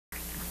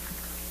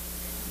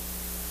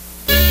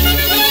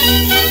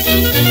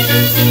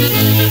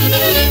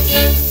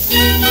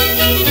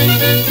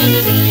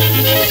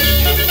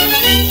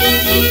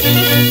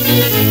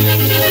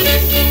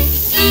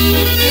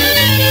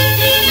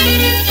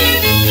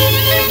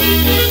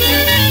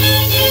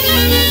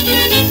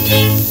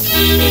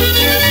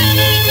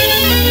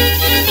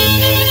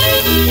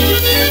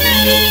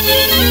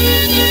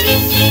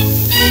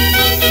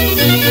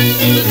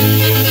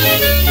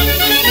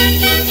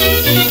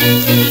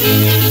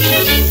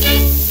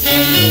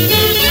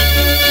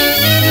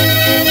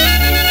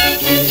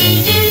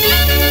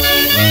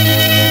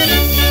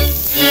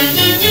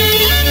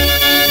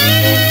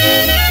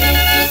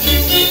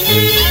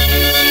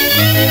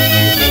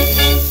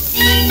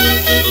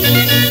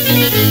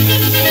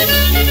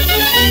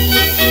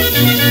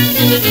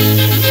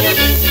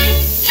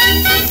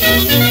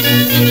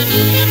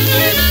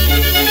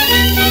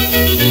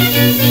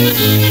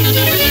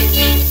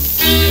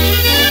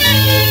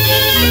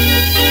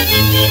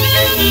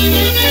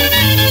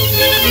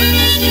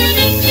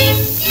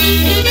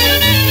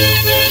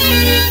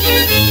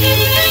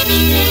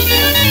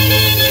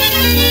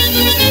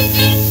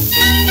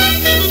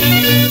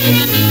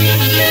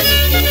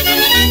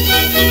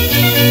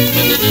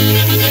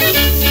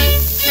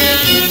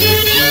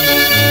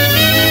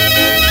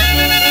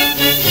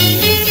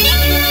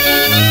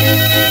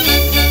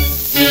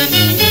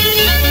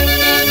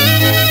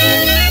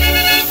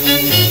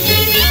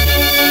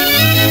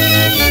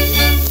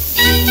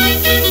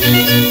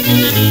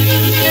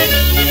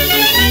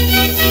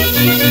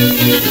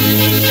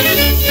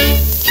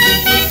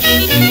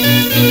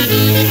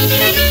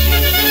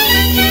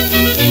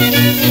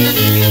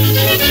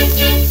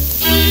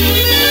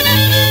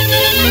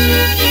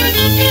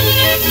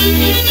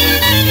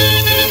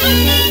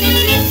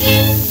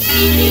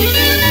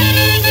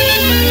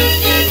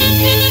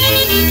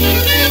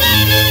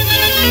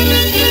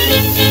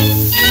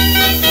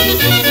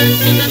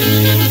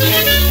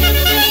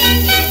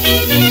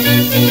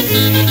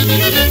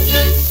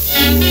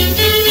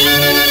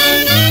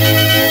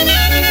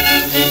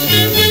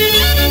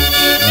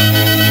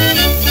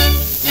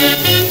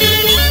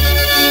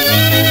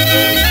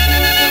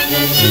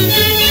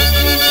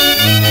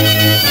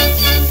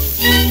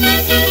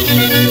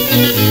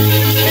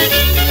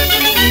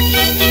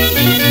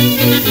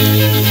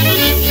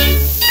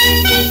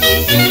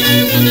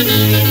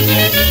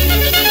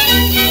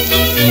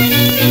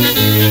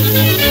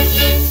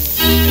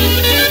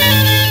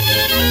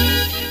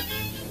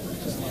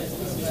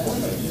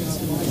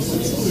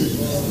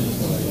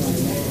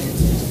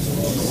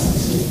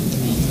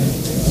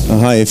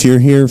Hi, if you're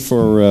here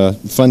for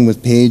fun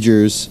with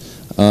pagers,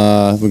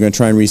 we're going to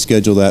try and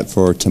reschedule that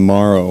for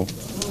tomorrow.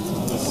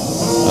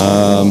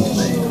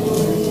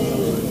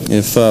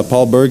 If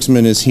Paul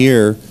Bergsman is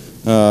here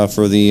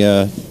for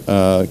the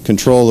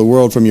control of the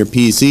world from your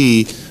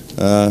PC,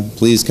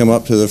 please come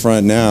up to the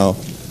front now.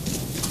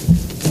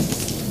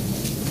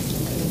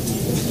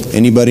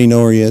 Anybody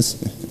know where he is?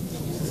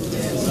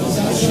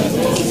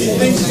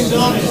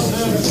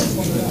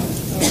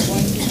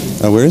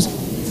 Where is he?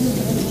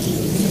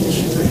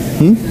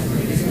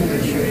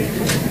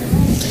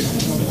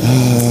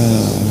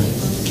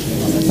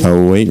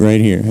 I'll wait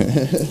right here.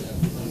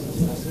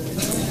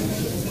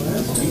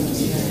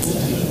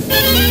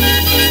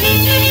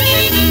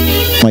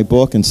 My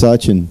book and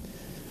such, and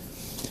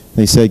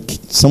they said,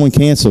 someone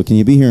canceled, can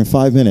you be here in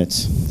 5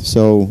 minutes?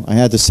 So I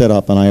had to set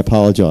up, and I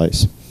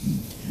apologize.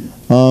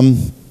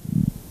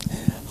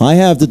 I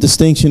have the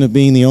distinction of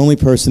being the only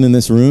person in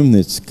this room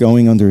that's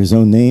going under his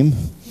own name.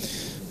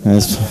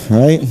 That's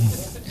right.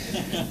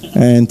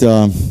 And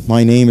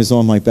my name is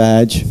on my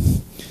badge.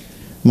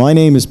 My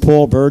name is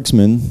Paul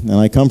Bergsman, and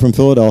I come from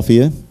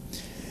Philadelphia.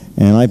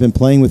 And I've been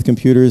playing with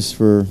computers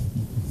for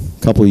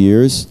a couple of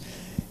years.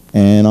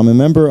 And I'm a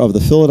member of the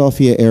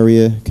Philadelphia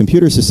Area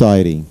Computer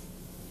Society,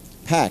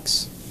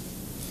 PAX.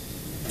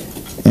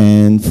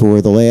 And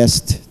for the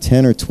last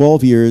 10 or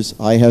 12 years,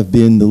 I have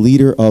been the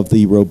leader of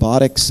the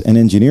Robotics and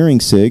Engineering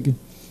SIG.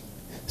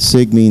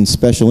 SIG means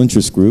Special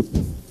Interest Group.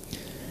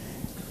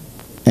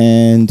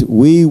 And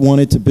we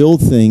wanted to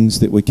build things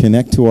that would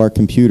connect to our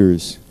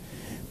computers.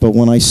 But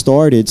when I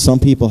started, some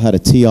people had a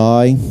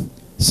TI,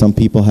 some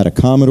people had a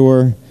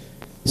Commodore,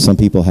 some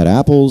people had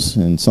Apples,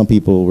 and some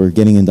people were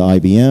getting into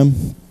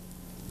IBM.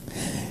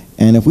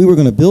 And if we were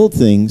going to build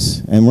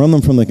things and run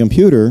them from the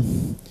computer,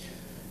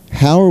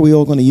 how are we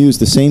all going to use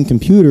the same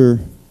computer?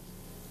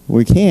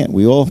 We can't.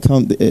 We all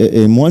come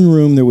in one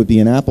room. There would be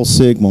an Apple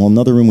SIG, while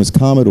another room was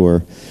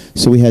Commodore.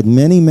 So we had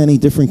many, many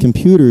different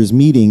computers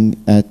meeting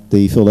at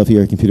the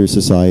Philadelphia Computer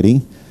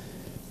Society,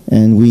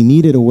 and we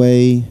needed a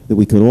way that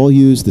we could all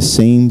use the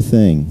same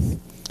thing.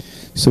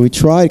 So we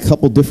tried a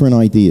couple different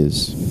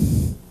ideas.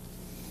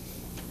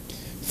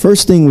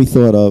 First thing we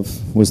thought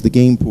of was the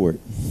game port.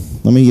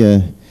 Let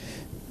me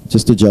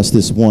just adjust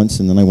this once,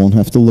 and then I won't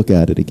have to look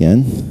at it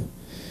again.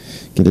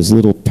 Get as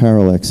little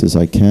parallax as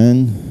I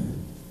can.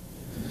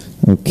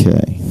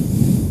 Okay.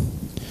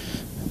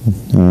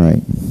 All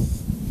right.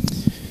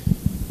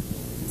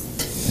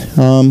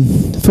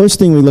 The first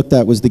thing we looked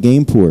at was the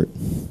game port.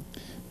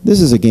 This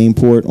is a game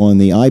port on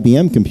the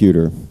IBM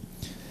computer.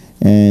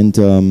 And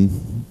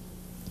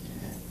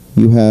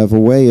you have a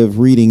way of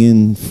reading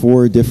in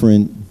 4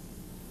 different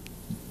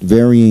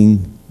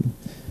varying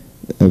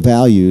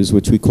values,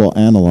 which we call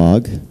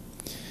analog.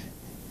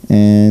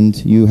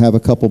 And you have a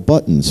couple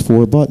buttons,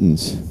 4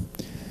 buttons.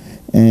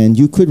 And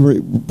you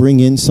could bring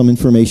in some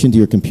information to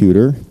your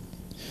computer,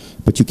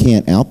 but you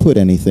can't output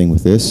anything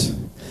with this.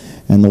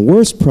 And the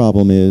worst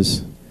problem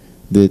is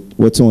that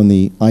what's on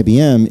the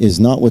IBM is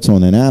not what's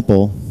on an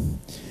Apple,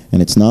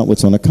 and it's not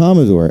what's on a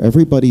Commodore.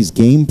 Everybody's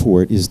game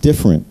port is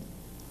different.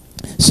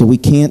 So we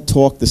can't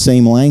talk the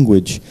same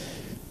language,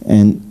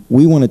 and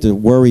we wanted to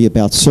worry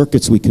about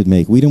circuits we could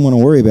make. We didn't want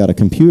to worry about a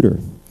computer.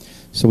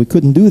 So we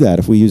couldn't do that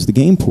if we used the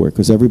game port,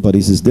 because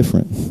everybody's is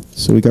different.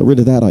 So we got rid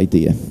of that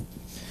idea.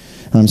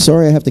 I'm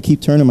sorry I have to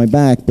keep turning my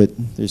back, but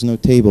there's no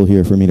table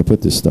here for me to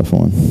put this stuff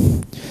on.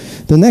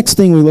 The next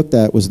thing we looked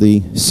at was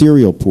the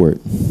serial port.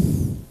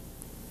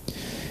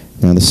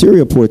 Now the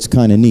serial port's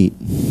kind of neat.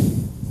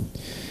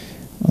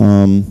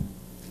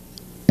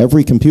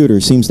 Every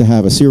computer seems to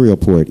have a serial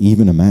port,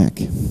 even a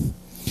Mac.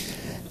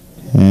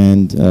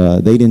 And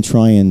they didn't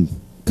try and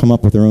come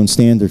up with their own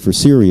standard for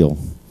serial.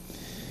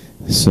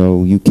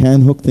 So you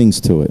can hook things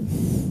to it.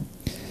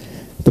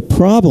 The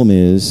problem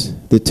is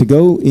that to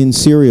go in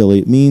serially,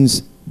 it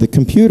means the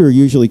computer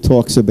usually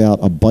talks about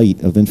a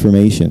byte of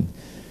information,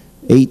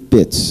 8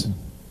 bits.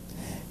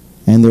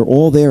 And they're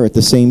all there at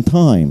the same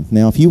time.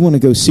 Now, if you want to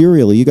go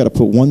serially, you got to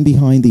put one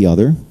behind the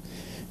other.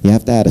 You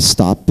have to add a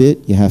stop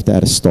bit. You have to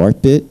add a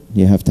start bit.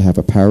 You have to have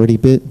a parity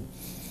bit.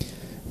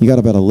 You got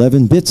about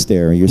 11 bits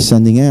there. You're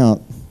sending out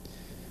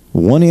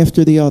one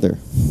after the other.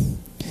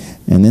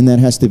 And then that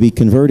has to be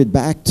converted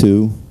back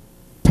to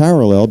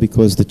parallel,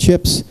 because the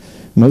chips,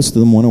 most of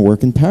them want to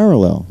work in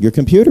parallel. Your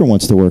computer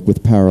wants to work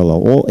with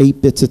parallel, all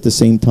 8 bits at the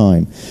same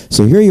time.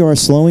 So here you are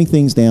slowing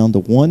things down to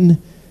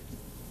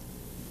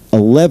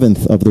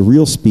 1/11th of the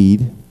real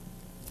speed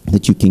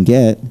that you can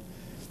get,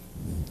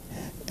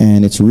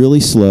 and it's really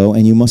slow,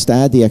 and you must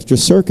add the extra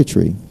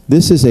circuitry.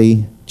 This is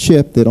a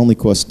chip that only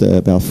costs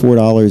about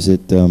 $4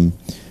 at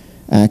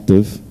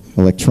Active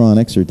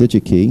Electronics or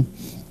DigiKey,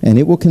 and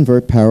it will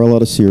convert parallel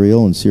to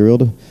serial and serial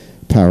to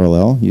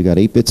parallel. You got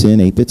 8 bits in,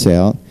 8 bits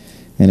out,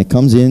 and it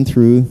comes in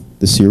through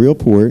the serial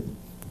port,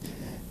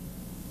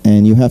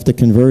 and you have to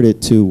convert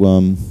it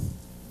to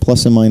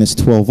plus and minus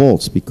 12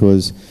 volts,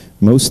 because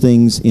most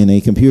things in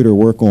a computer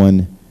work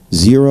on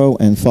 0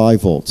 and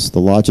 5 volts. The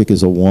logic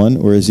is a 1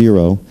 or a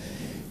 0,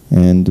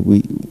 and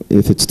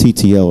if it's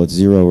TTL, it's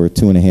 0 or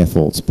 2.5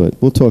 volts. But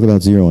we'll talk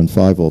about 0 and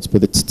 5 volts.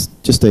 But it's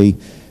just a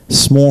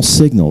small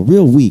signal,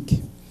 real weak.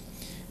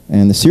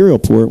 And the serial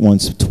port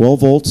wants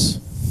 12 volts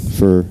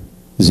for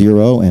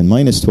 0 and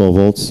minus 12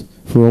 volts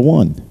for a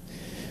 1.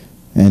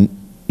 And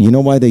you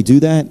know why they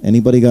do that?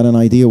 Anybody got an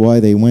idea why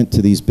they went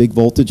to these big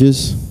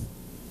voltages?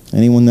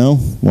 Anyone know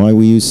why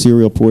we use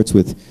serial ports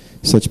with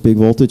such big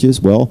voltages?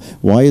 Well,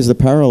 why is the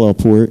parallel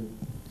port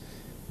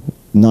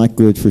not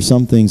good for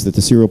some things that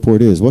the serial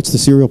port is? What's the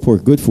serial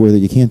port good for that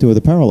you can't do with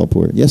a parallel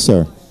port? Yes,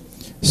 sir.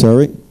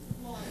 Sorry?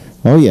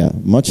 Oh, yeah,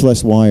 much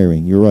less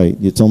wiring. You're right.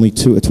 It's only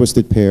a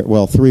twisted pair,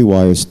 well, 3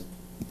 wires,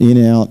 in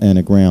and out and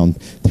a ground.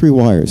 3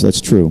 wires,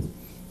 that's true.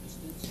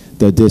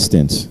 The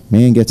distance.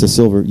 Man gets a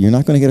silver, you're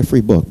not going to get a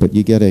free book, but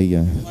you get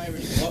a,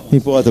 he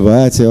bought the book.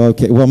 I'd say,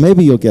 okay, well,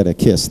 maybe you'll get a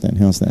kiss then.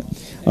 How's that?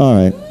 All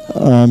right.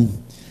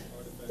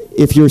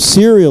 If you're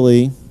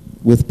serially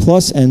with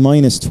plus and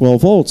minus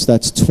 12 volts,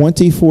 that's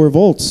 24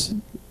 volts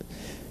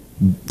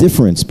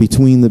difference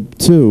between the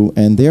two,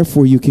 and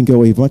therefore you can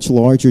go a much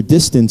larger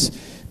distance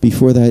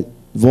before that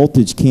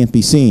voltage can't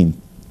be seen.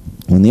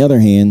 On the other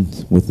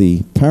hand, with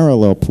the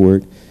parallel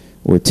port,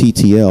 or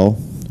TTL,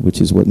 which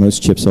is what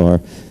most chips are,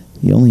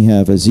 you only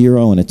have a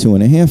 0 and a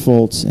 2.5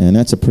 volts, and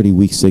that's a pretty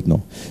weak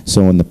signal.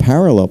 So in the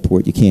parallel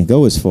port, you can't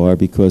go as far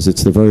because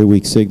it's the very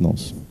weak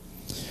signals.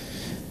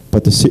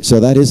 But so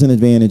that is an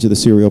advantage of the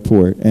serial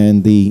port.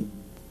 And the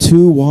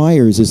 2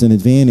 wires is an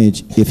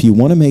advantage if you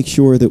want to make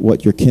sure that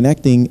what you're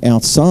connecting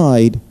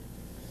outside,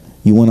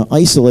 you want to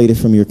isolate it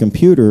from your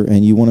computer,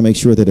 and you want to make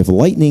sure that if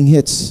lightning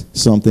hits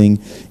something,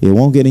 it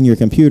won't get in your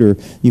computer.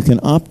 You can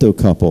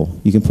optocouple.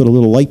 You can put a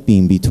little light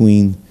beam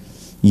between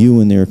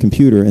you and their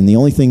computer, and the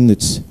only thing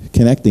that's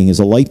connecting is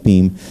a light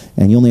beam,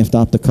 and you only have to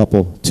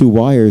optocouple 2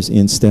 wires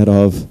instead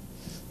of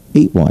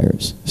 8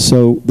 wires.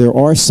 So there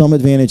are some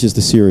advantages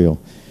to serial,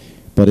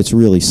 but it's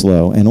really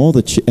slow, and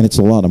and it's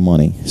a lot of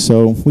money.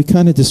 So we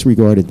kind of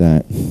disregarded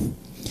that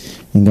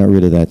and got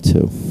rid of that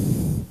too.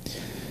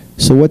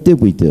 So what did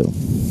we do?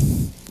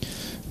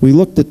 We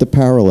looked at the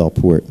parallel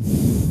port.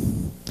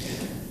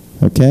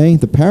 Okay,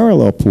 the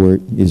parallel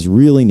port is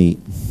really neat.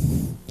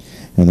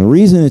 And the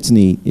reason it's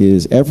neat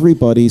is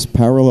everybody's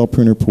parallel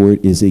printer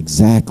port is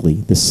exactly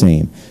the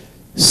same.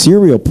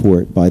 Serial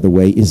port, by the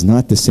way, is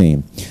not the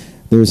same.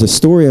 There's a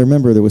story I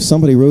remember, there was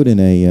somebody wrote in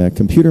a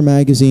computer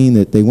magazine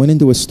that they went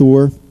into a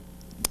store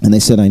And they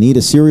said, I need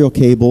a serial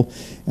cable,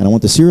 and I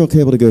want the serial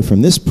cable to go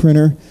from this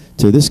printer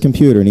to this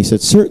computer. And he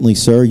said, certainly,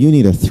 sir, you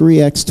need a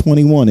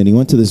 3X21. And he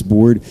went to this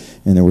board,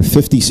 and there were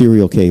 50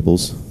 serial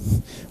cables,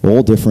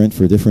 all different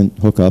for different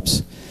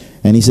hookups.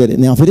 And he said,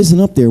 now, if it isn't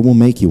up there, we'll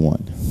make you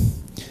one.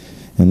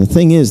 And the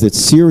thing is that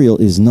serial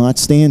is not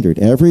standard.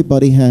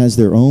 Everybody has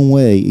their own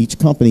way. Each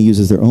company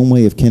uses their own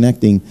way of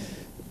connecting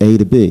A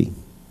to B.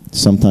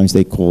 Sometimes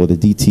they call it a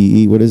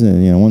DTE. What is it?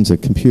 You know, one's a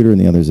computer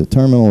and the other's a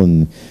terminal,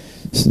 and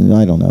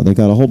I don't know. They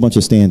got a whole bunch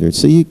of standards.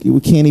 So we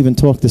can't even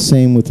talk the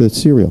same with the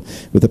serial.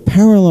 With a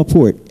parallel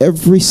port,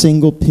 every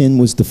single pin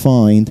was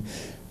defined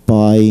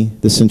by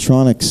the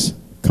Centronics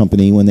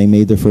company when they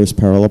made their first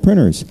parallel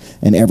printers.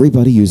 And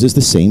everybody uses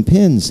the same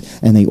pins.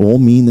 And they all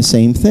mean the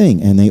same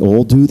thing. And they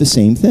all do the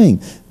same thing.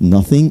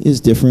 Nothing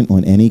is different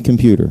on any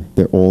computer.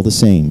 They're all the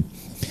same.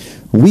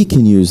 We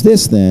can use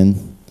this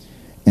then.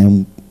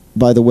 And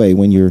by the way,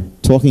 when you're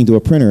talking to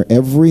a printer,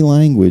 every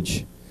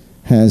language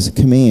has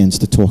commands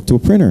to talk to a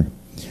printer.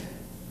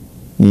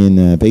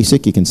 In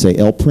BASIC, you can say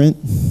lprint.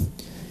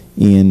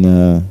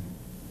 In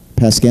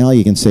Pascal,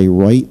 you can say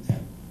write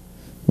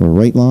or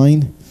write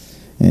line.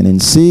 And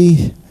in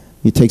C,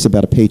 it takes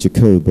about a page of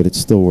code, but it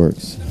still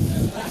works.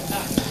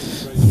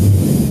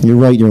 You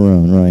write your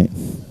own, right?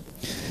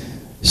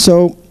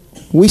 So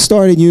we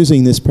started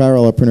using this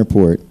parallel printer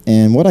port.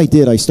 And what I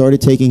did, I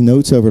started taking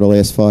notes over the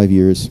last 5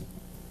 years.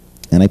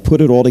 And I put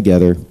it all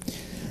together.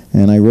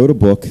 And I wrote a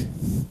book,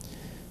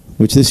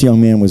 which this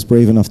young man was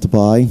brave enough to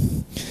buy,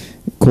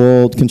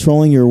 called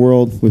Controlling the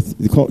World with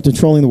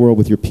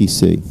Your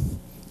PC.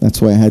 That's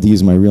why I had to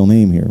use my real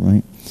name here,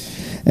 right?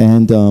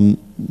 And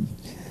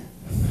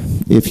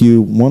if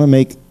you want to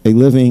make a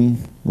living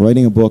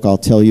writing a book, I'll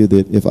tell you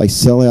that if I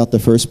sell out the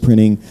first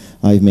printing,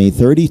 I've made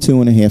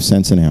 32.5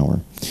 cents an hour.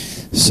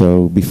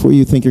 So before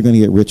you think you're going to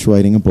get rich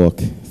writing a book,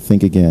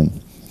 think again.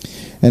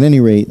 At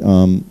any rate,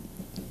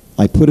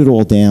 I put it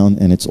all down,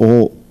 and it's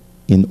all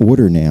in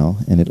order now,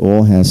 and it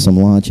all has some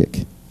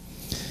logic.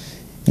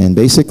 And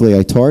basically,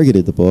 I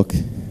targeted the book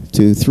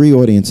to 3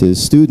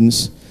 audiences: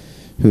 students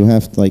who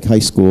have, like high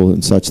school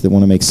and such, that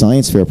want to make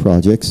science fair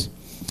projects,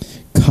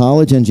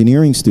 college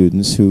engineering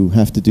students who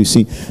have to do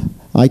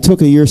I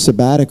took a year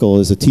sabbatical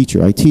as a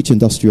teacher. I teach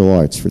industrial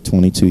arts for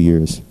 22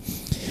 years.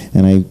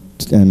 And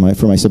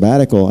for my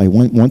sabbatical, I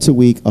went once a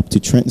week up to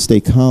Trenton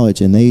State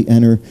College, and they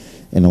enter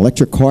an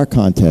electric car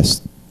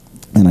contest.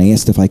 And I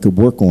asked if I could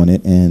work on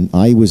it, and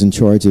I was in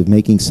charge of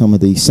making some of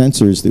the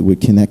sensors that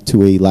would connect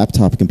to a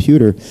laptop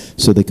computer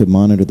so they could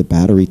monitor the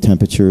battery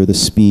temperature, the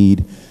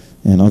speed,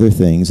 and other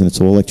things. And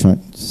it's all electronic.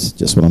 It's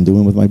just what I'm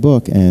doing with my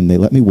book. And they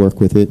let me work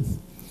with it.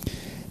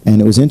 And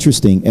it was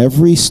interesting.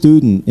 Every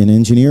student in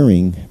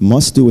engineering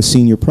must do a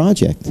senior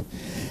project.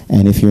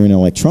 And if you're in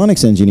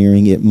electronics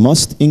engineering, it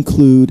must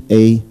include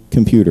a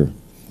computer.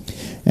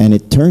 And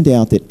it turned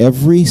out that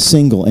every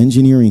single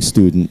engineering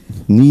student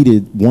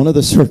needed one of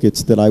the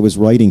circuits that I was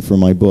writing for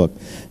my book.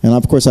 And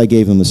of course, I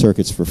gave them the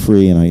circuits for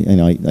free,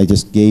 and I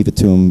just gave it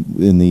to them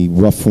in the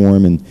rough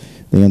form, and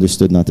they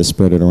understood not to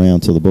spread it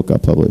around till the book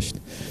got published.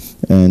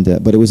 And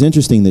but it was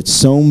interesting that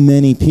so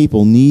many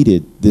people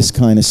needed this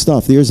kind of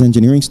stuff. There's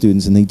engineering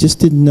students, and they just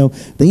didn't know.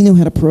 They knew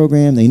how to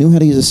program. They knew how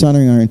to use a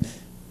soldering iron.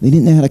 They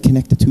didn't know how to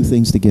connect the two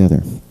things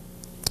together.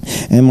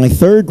 And my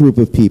third group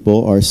of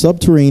people are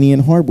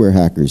subterranean hardware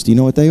hackers. Do you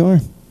know what they are?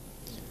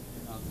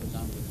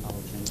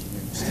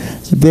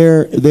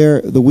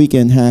 They're the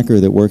weekend hacker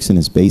that works in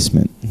his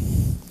basement.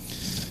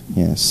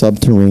 Yeah,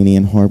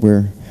 subterranean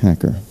hardware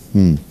hacker.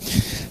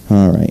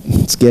 All right,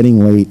 it's getting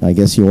late. I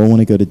guess you all want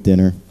to go to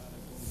dinner.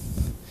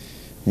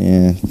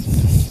 Yeah,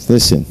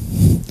 listen.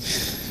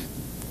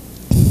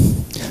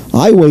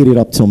 I waited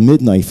up till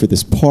midnight for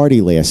this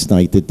party last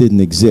night that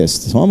didn't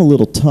exist, so I'm a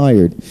little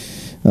tired.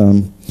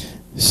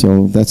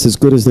 So that's as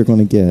good as they're going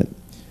to get.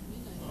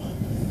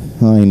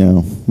 I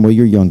know. Well,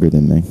 you're younger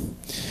than me.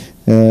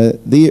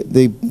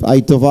 I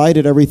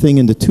divided everything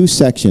into 2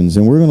 sections,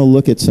 and we're going to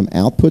look at some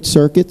output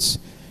circuits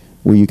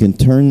where you can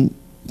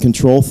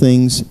control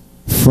things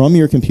from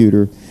your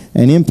computer,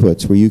 and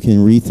inputs where you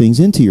can read things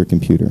into your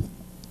computer.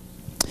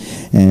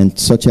 And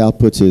such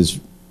outputs as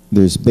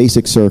there's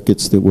basic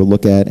circuits that we'll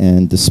look at,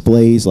 and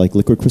displays like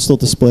liquid crystal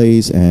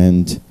displays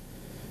and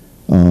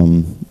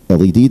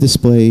LED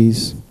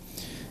displays.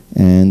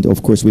 And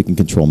of course, we can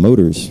control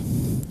motors,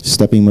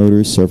 stepping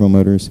motors, servo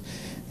motors.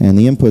 And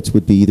the inputs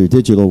would be either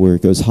digital, where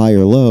it goes high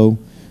or low,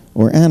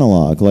 or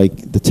analog,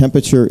 like the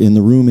temperature in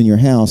the room in your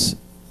house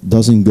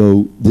doesn't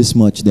go this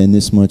much, then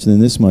this much,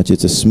 then this much.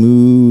 It's a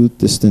smooth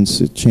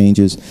distance, it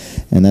changes,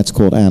 and that's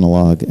called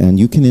analog. And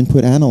you can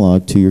input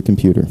analog to your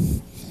computer.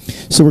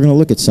 So we're going to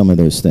look at some of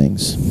those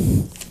things.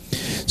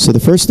 So the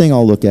first thing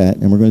I'll look at,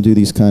 and we're going to do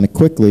these kind of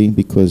quickly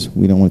because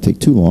we don't want to take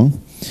too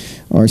long,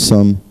 are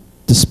some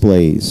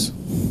displays.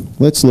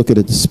 Let's look at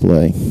a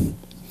display.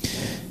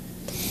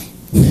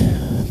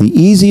 The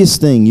easiest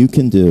thing you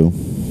can do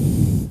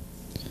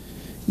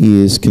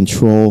is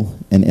control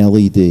an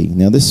LED.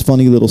 Now this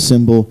funny little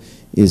symbol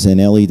is an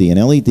LED. An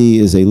LED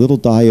is a little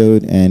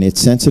diode, and it's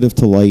sensitive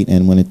to light,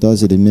 and when it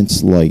does, it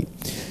emits light.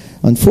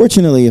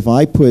 Unfortunately, if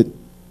I put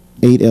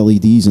 8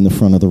 LEDs in the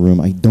front of the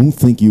room, I don't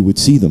think you would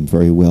see them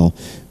very well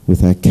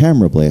with that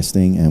camera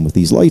blasting and with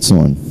these lights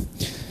on.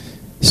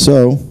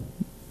 So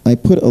I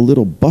put a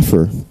little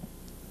buffer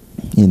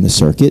in the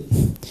circuit,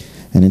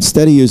 and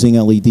instead of using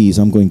LEDs,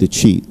 I'm going to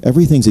cheat.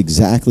 Everything's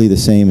exactly the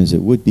same as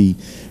it would be,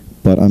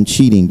 but I'm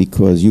cheating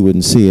because you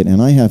wouldn't see it.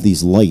 And I have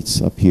these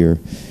lights up here,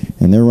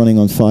 and they're running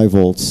on 5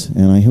 volts,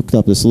 and I hooked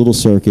up this little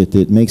circuit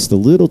that makes the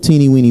little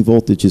teeny weeny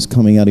voltages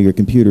coming out of your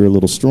computer a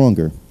little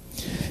stronger,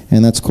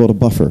 and that's called a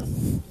buffer.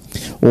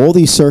 All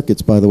these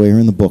circuits, by the way, are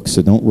in the book,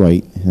 so don't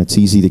write. It's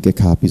easy to get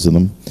copies of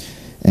them.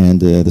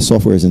 And the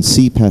software is in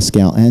C,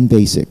 Pascal, and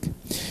BASIC.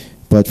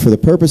 But for the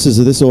purposes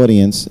of this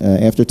audience,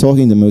 after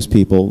talking to most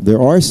people,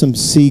 there are some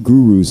C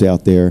gurus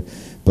out there,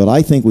 but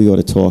I think we ought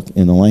to talk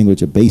in the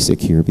language of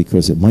BASIC here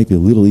because it might be a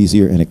little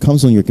easier, and it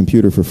comes on your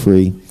computer for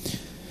free.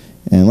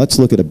 And let's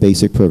look at a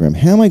basic program.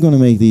 How am I going to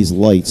make these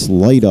lights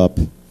light up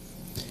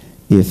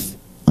if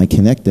I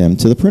connect them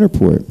to the printer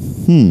port?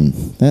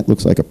 That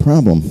looks like a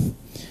problem.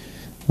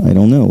 I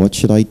don't know. What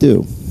should I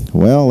do?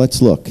 Well,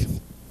 let's look.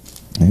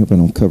 I hope I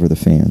don't cover the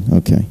fan.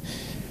 Okay.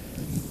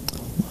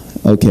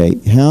 Okay,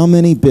 how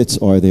many bits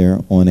are there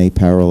on a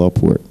parallel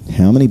port?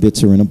 How many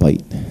bits are in a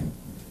byte?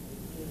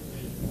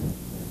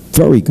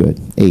 Very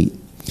good, 8.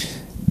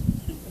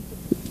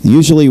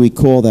 Usually we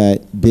call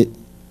that bit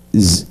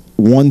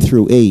 1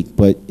 through 8,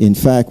 but in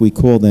fact we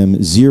call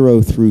them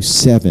 0 through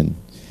 7.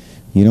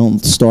 You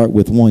don't start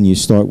with 1, you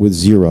start with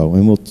 0,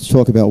 and we'll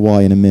talk about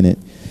why in a minute.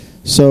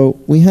 So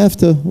we have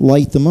to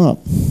light them up.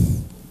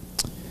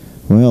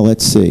 Well,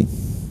 let's see.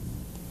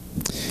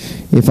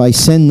 If I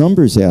send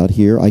numbers out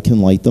here, I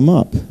can light them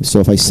up. So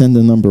if I send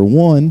the number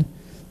 1,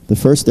 the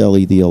first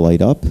LED will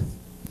light up.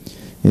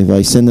 If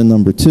I send the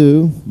number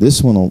 2,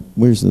 this one will,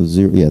 where's the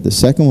 0? Yeah, the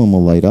second one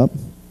will light up.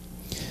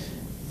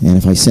 And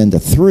if I send a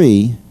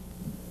 3,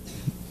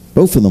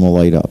 both of them will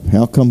light up.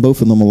 How come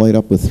both of them will light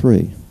up with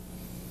 3?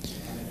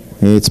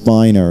 It's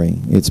binary.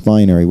 It's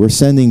binary. We're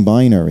sending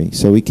binary.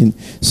 So we can,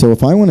 so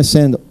if I want to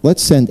send,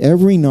 let's send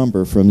every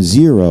number from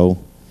 0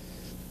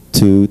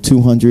 to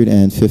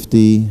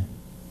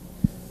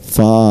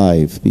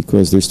 255,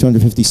 because there's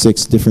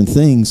 256 different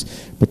things,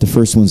 but the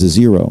first one's a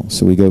 0.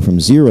 So we go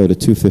from 0 to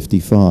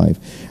 255.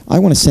 I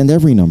want to send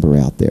every number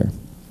out there.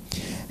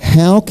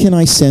 How can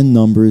I send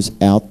numbers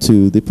out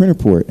to the printer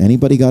port?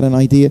 Anybody got an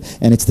idea?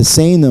 And it's the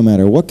same no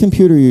matter what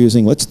computer you're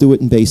using. Let's do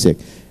it in BASIC.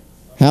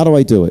 How do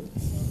I do it?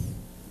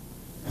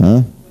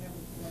 Huh?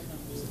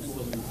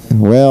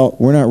 Well,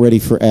 we're not ready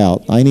for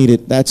out. I need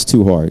it. That's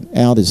too hard.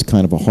 Out is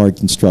kind of a hard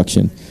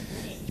construction.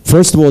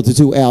 First of all, to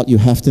do out, you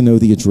have to know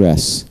the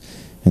address.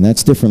 And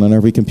that's different on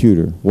every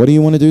computer. What do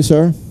you want to do,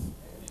 sir?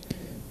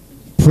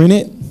 Print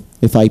it.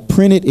 If I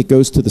print it, it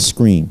goes to the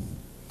screen.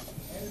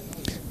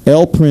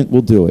 L-print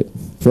will do it.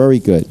 Very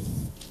good.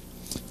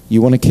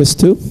 You want to kiss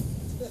too?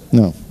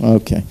 No.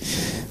 Okay.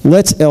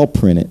 Let's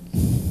L-print it.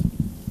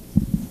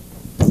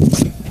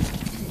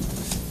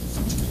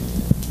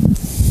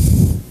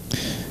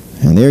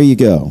 And there you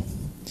go.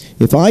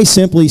 If I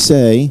simply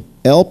say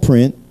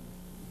L-print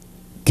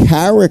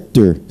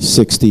character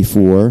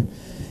 64,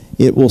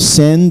 it will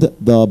send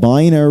the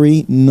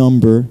binary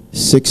number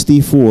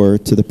 64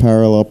 to the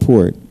parallel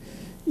port.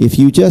 If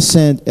you just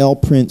send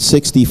L-print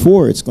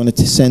 64, it's going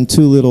to send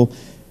 2 little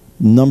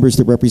numbers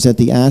that represent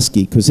the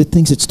ASCII, because it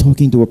thinks it's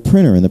talking to a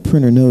printer, and the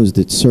printer knows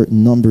that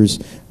certain numbers,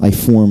 I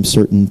form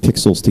certain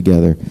pixels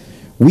together.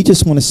 We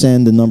just want to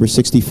send the number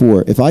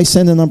 64. If I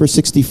send the number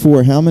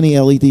 64, how many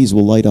LEDs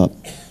will light up?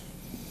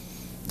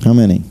 How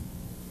many?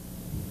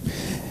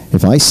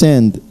 If I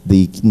send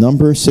the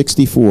number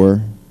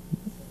 64,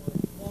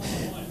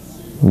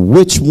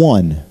 which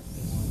one?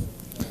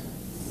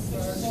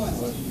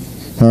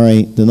 All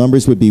right, the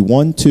numbers would be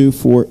 1, 2,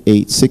 4,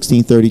 8,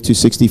 16, 32,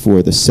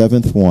 64, the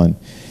 7th one,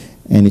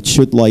 and it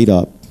should light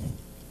up.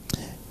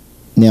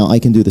 Now I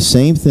can do the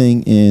same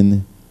thing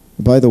in,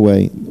 by the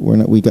way,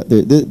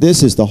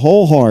 this is the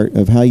whole heart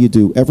of how you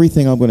do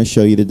everything I'm going to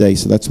show you today,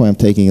 so that's why I'm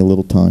taking a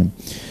little time.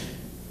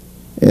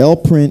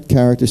 L-print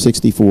character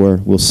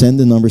 64 will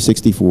send the number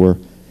 64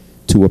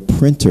 to a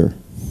printer.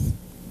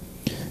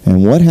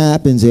 And what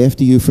happens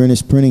after you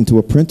finish printing to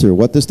a printer?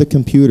 What does the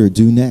computer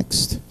do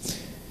next?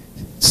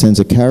 It sends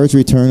a carriage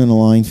return and a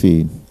line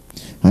feed.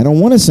 I don't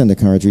want to send a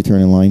carriage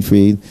return and line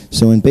feed,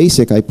 so in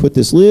BASIC I put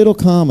this little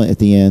comma at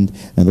the end,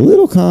 and the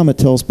little comma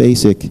tells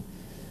BASIC,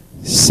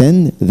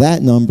 send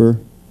that number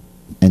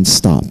and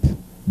stop.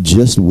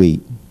 Just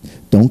wait.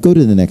 Don't go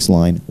to the next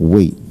line.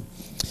 Wait.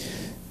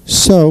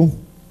 So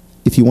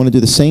if you want to do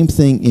the same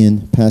thing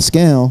in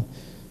Pascal,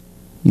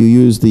 you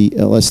use the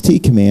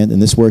LST command, and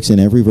this works in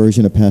every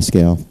version of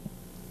Pascal,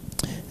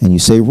 and you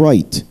say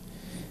write.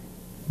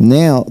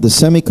 Now, the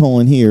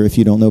semicolon here, if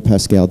you don't know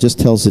Pascal, just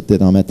tells it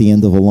that I'm at the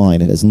end of a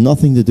line. It has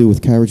nothing to do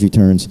with carriage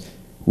returns.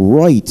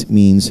 Write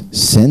means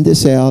send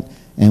this out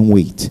and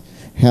wait.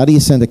 How do you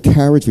send a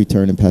carriage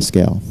return in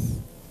Pascal?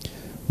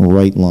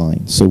 Write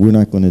line. So we're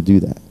not going to do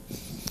that.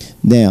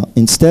 Now,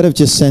 instead of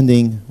just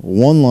sending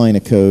one line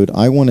of code,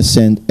 I want to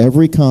send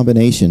every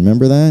combination.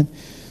 Remember that?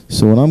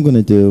 So what I'm going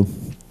to do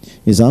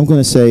is I'm going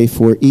to say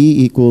for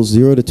E equals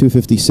 0 to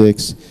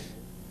 256.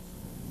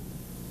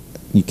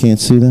 You can't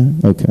see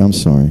that? Okay, I'm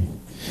sorry.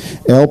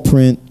 L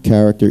print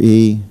character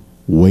E,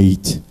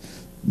 wait,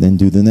 then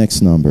do the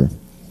next number.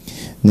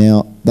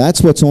 Now,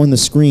 that's what's on the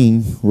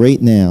screen right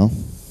now.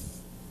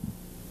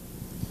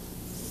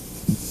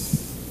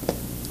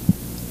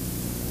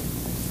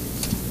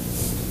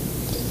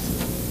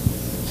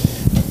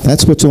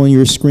 That's what's on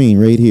your screen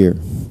right here.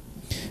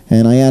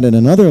 And I added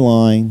another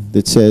line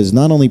that says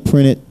not only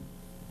print it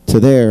to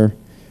there,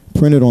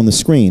 print it on the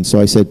screen. So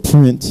I said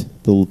print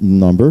the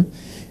number.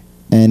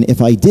 And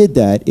if I did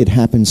that, it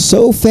happened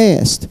so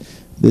fast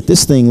that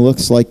this thing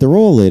looks like they're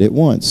all lit at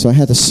once. So I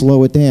had to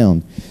slow it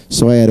down.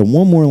 So I added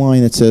one more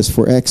line that says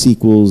for x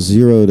equals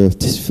 0 to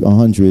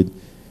 100,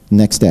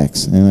 next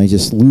x. And I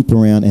just loop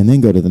around and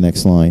then go to the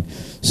next line.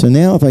 So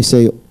now if I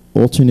say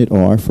alternate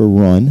R for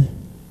run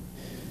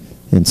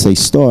and say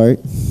start,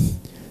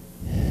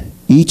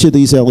 each of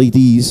these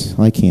LEDs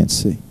I can't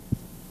see.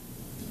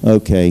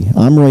 Okay,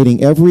 I'm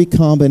writing every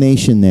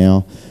combination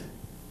now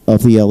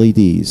of the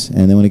LEDs,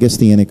 and then when it gets to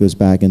the end, it goes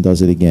back and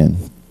does it again.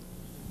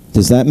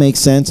 Does that make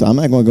sense? I'm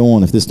not going to go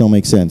on if this don't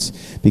make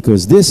sense,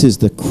 because this is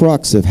the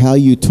crux of how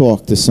you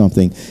talk to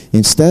something.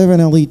 Instead of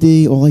an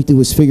LED, all I do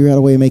is figure out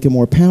a way to make it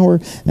more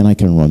power, and I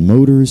can run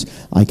motors,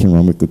 I can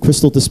run liquid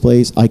crystal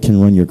displays, I can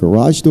run your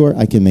garage door,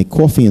 I can make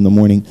coffee in the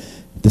morning.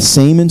 The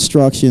same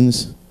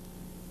instructions,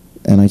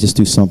 and I just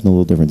do something a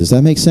little different. Does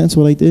that make sense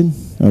what I did?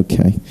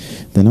 Okay.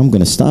 Then I'm going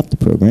to stop the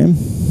program.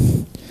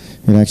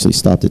 It actually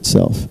stopped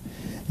itself.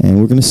 And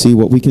we're going to see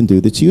what we can do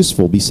that's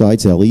useful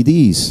besides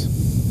LEDs.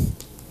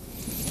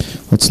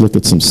 Let's look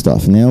at some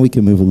stuff. Now we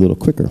can move a little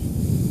quicker.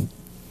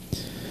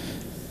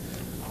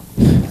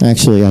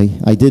 Actually,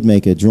 I did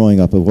make a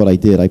drawing up of what I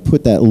did. I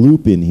put that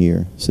loop in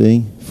here,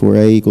 see? For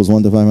A equals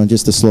 1 to 500,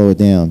 just to slow it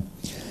down.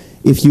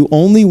 If you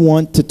only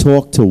want to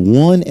talk to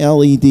one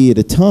LED at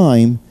a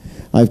time,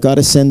 I've got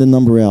to send the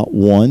number out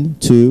 1,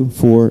 2,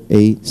 4,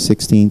 8,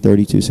 16,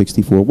 32,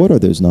 64. What are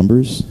those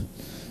numbers?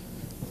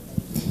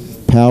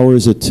 Power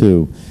is a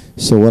 2.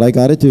 So what I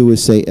got to do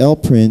is say L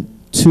print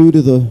 2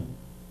 to the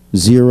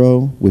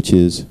 0, which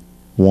is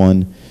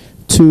 1,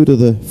 2 to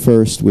the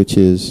first, which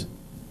is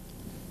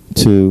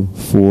 2,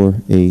 4,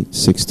 8,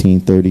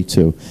 16,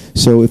 32.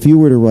 So if you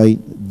were to write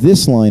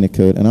this line of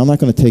code, and I'm not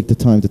going to take the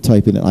time to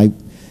type it in,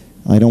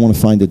 I don't want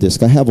to find the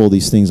disk. I have all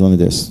these things on the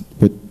disk,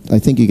 but I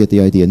think you get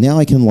the idea. Now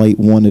I can light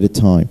one at a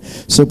time.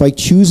 So by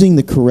choosing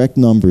the correct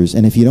numbers,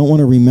 and if you don't want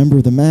to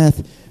remember the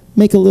math,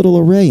 make a little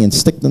array and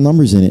stick the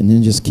numbers in it and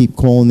then just keep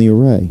calling the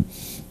array.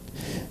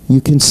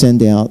 You can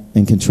send out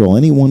and control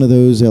any one of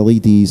those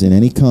LEDs in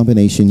any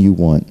combination you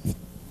want.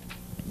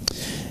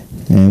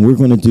 And we're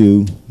going to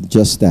do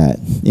just that.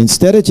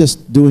 Instead of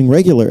just doing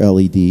regular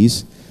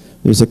LEDs,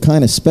 there's a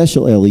kind of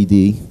special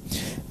LED.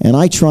 And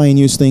I try and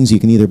use things you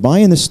can either buy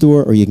in the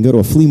store or you can go to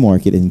a flea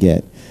market and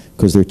get,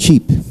 because they're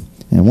cheap.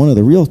 And one of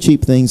the real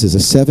cheap things is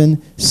a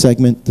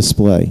 7-segment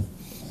display.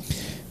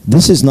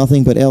 This is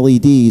nothing but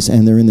LEDs,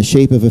 and they're in the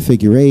shape of a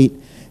figure 8,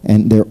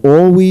 and they're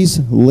always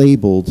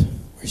labeled.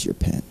 Where's your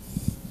pen?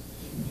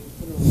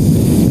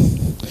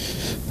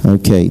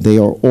 Okay, they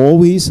are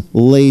always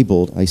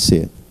labeled. I see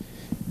it.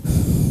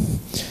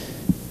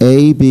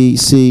 A, B,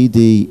 C,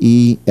 D,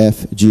 E,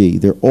 F, G.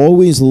 They're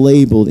always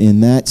labeled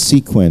in that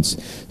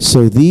sequence.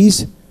 So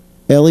these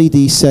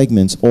LED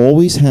segments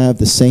always have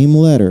the same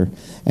letter,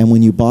 and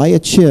when you buy a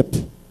chip,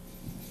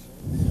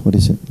 what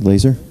is it,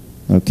 laser?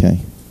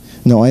 Okay.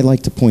 No, I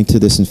like to point to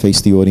this and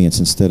face the audience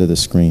instead of the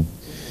screen.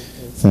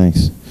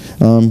 Thanks.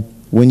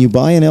 When you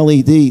buy an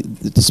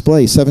LED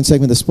display,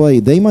 7-segment display,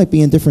 they might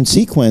be in different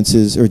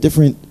sequences or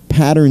different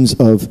patterns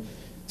of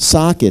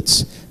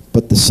sockets,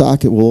 but the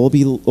socket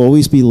will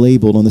always be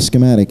labeled on the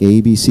schematic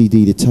A, B, C,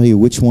 D to tell you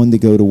which one to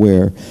go to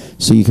where,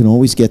 so you can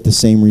always get the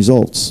same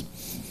results.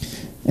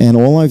 And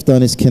all I've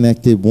done is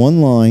connected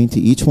one line to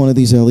each one of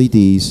these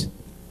LEDs,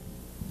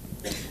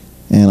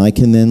 and I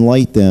can then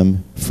light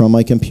them from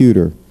my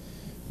computer.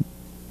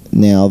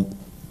 Now,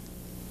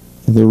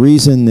 the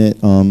reason that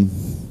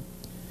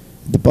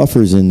the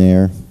buffer's in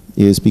there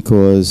is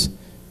because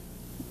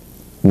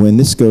when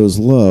this goes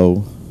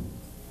low,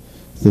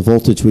 the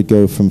voltage would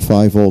go from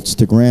 5 volts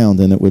to ground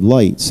and it would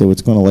light. So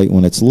it's going to light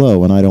when it's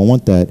low, and I don't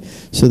want that.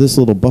 So this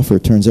little buffer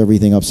turns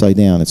everything upside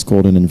down. It's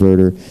called an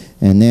inverter.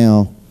 And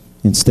now,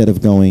 instead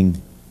of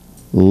going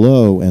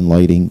low and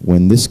lighting,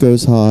 when this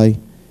goes high,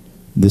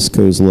 this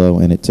goes low,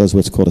 and it does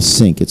what's called a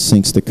sync. It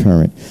syncs the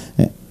current.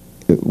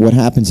 What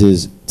happens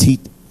is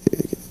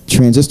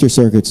transistor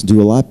circuits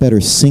do a lot better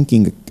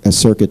syncing a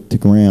circuit to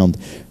ground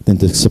than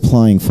to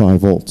supplying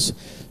 5 volts.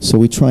 So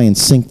we try and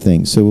sync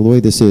things. So the way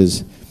this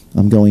is,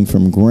 I'm going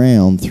from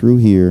ground through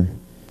here,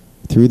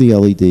 through the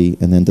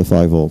LED, and then to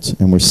 5 volts,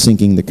 and we're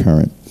syncing the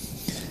current.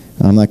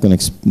 I'm not going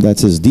to,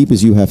 that's as deep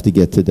as you have to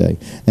get today.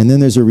 And then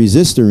there's a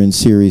resistor in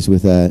series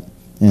with that,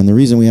 and the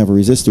reason we have a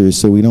resistor is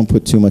so we don't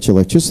put too much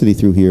electricity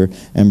through here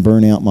and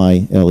burn out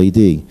my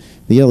LED.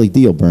 The LED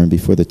will burn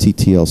before the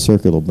TTL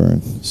circuit will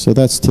burn. So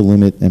that's to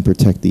limit and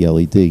protect the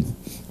LED.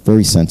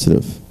 Very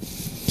sensitive.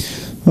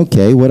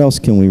 Okay, what else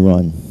can we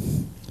run?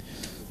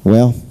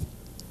 Well,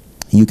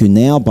 you can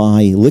now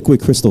buy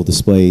liquid crystal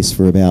displays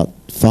for about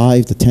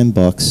 $5 to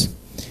 $10.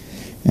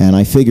 And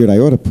I figured I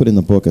ought to put in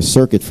the book a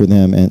circuit for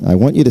them, and I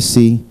want you to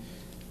see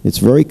it's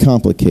very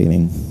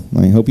complicating.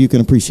 I hope you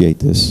can appreciate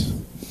this.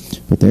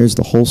 But there's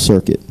the whole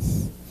circuit.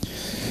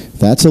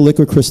 That's a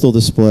liquid crystal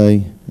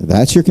display.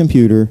 That's your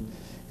computer.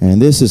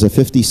 And this is a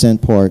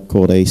 50-cent part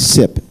called a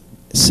SIP,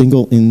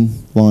 single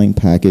inline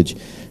package.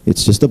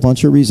 It's just a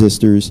bunch of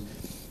resistors,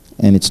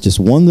 and it's just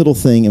one little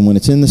thing, and when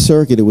it's in the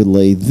circuit, it would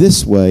lay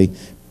this way,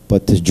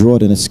 but to draw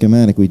it in a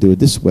schematic, we do it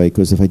this way,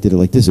 because if I did it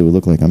like this, it would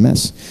look like a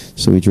mess.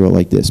 So we draw it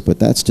like this. But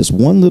that's just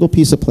one little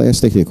piece of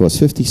plastic that costs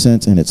 50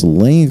 cents, and it's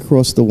laying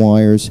across the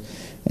wires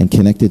and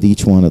connected to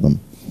each one of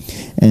them.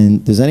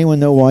 And does anyone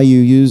know why you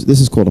use,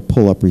 this is called a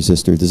pull-up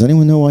resistor. Does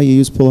anyone know why you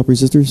use pull-up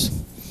resistors?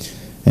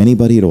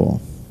 Anybody at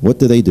all? What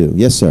do they do?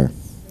 Yes, sir.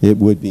 It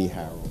would be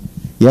Harold.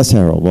 Yes,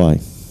 Harold, why?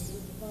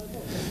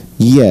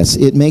 Yes,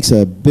 it makes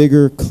a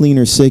bigger,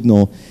 cleaner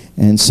signal.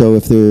 And so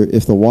if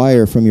the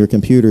wire from your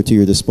computer to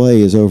your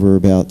display is over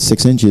about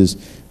 6 inches,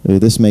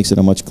 this makes it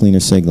a much cleaner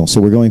signal.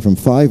 So we're going from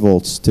 5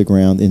 volts to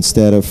ground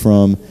instead of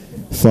from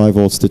 5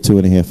 volts to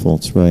 2.5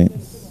 volts, right?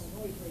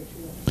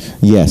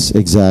 Yes,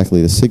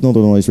 exactly. The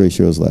signal-to-noise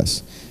ratio is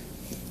less.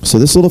 So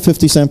this little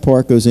 50-cent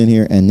part goes in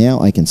here, and now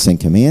I can send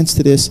commands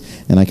to this,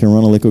 and I can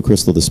run a liquid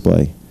crystal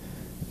display.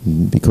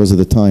 Because of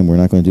the time, we're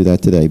not going to do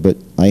that today. But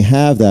I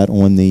have that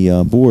on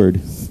the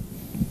board.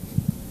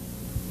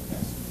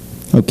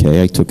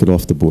 Okay, I took it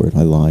off the board.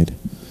 I lied.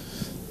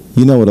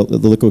 You know what the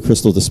liquid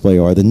crystal display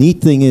are. The neat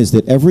thing is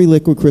that every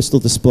liquid crystal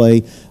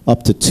display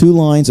up to 2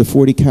 lines of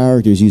 40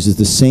 characters uses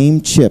the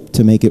same chip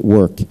to make it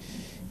work.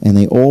 And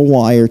they all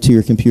wire to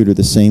your computer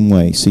the same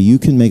way. So you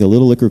can make a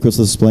little liquid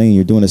crystal display, and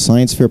you're doing a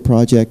science fair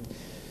project.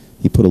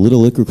 You put a little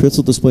liquid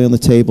crystal display on the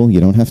table.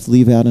 You don't have to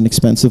leave out an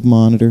expensive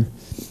monitor.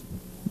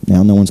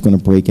 Now no one's going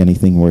to break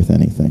anything worth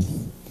anything.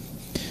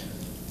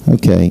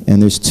 Okay,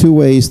 and there's 2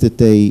 ways that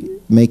they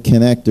make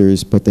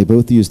connectors, but they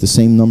both use the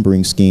same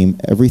numbering scheme.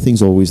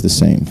 Everything's always the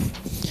same.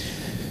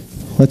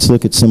 Let's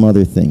look at some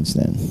other things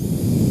then.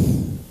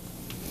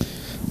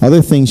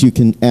 Other things you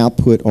can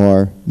output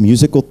are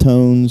musical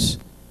tones,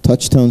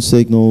 touch tone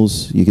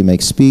signals. You can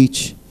make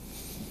speech.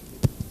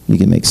 You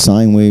can make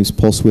sine waves,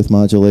 pulse width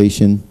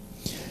modulation.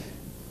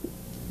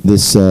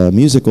 This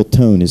musical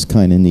tone is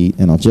kind of neat,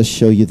 and I'll just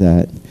show you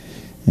that.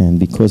 And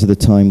because of the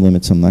time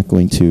limits, I'm not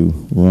going to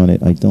run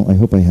it. I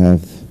hope I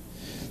have.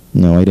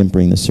 No, I didn't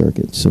bring the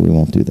circuit, so we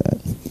won't do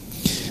that.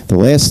 The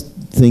last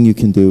thing you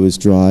can do is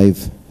drive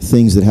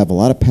things that have a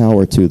lot of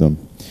power to them.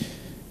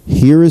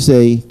 Here is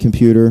a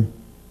computer.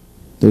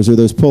 Those are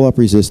those pull-up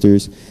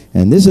resistors.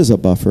 And this is a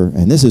buffer,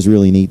 and this is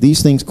really neat.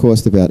 These things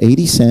cost about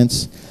 80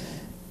 cents,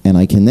 and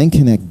I can then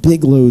connect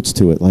big loads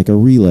to it, like a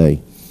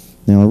relay.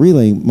 Now, a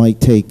relay might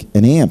take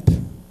an amp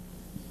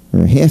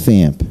or a half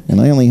amp,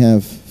 and I only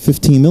have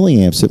 15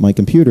 milliamps at my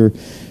computer.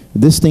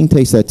 This thing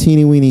takes that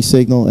teeny-weeny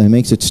signal and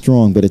makes it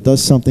strong, but it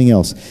does something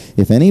else.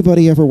 If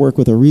anybody ever worked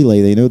with a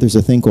relay, they know there's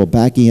a thing called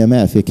back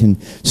EMF. It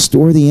can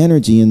store the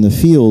energy in the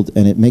field,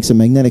 and it makes a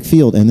magnetic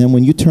field. And then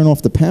when you turn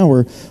off the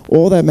power,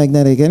 all that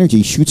magnetic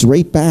energy shoots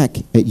right back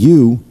at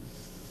you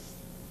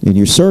in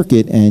your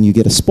circuit, and you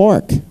get a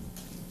spark.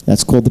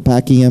 That's called the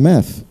back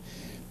EMF.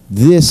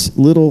 This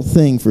little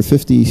thing for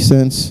 50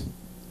 cents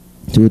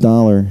to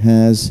 $1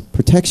 has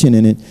protection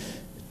in it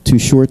to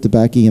short the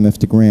back EMF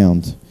to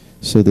ground,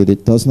 so that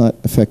it does not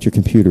affect your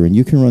computer. And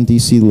you can run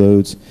DC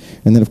loads,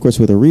 and then of course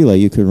with a relay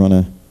you could run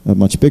a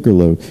much bigger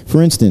load.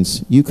 For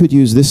instance, you could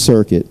use this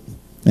circuit,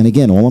 and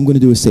again, all I'm going to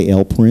do is say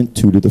L print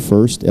 2 to the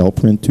first, L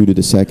print 2 to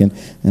the second,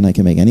 and I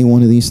can make any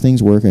one of these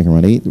things work. I can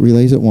run 8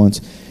 relays at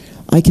once.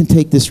 I can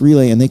take this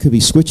relay, and they could be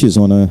switches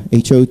on a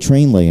HO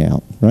train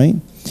layout, right?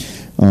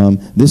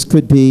 This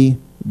could be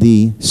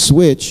the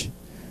switch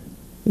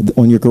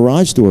on your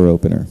garage door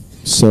opener.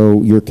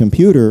 So your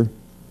computer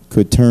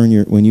could turn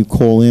when you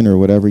call in or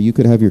whatever, you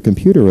could have your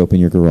computer open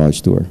your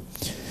garage door.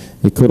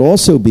 It could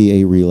also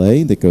be a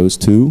relay that goes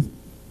to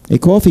a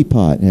coffee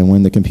pot, and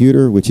when the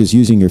computer, which is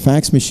using your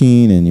fax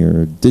machine and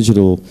your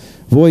digital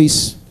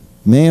voice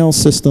mail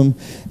system,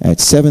 at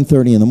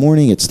 7:30 in the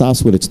morning, it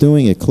stops what it's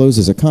doing, it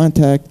closes a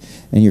contact,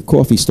 and your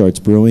coffee starts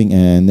brewing,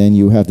 and then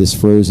you have this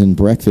frozen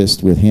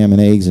breakfast with ham and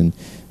eggs, and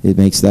it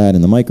makes that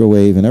in the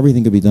microwave, and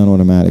everything could be done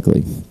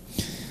automatically.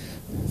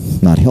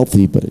 Not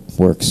healthy, but it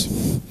works.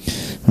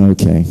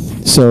 Okay,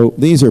 so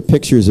these are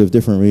pictures of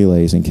different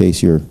relays in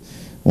case you're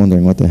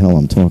wondering what the hell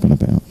I'm talking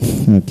about.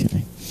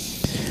 Okay.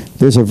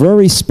 There's a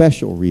very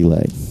special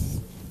relay.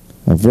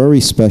 A very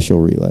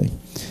special relay.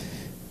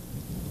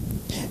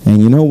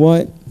 And you know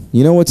what?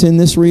 You know what's in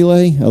this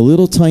relay? A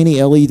little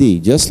tiny LED.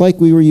 Just like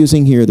we were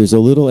using here, there's a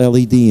little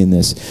LED in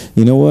this.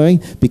 You know why?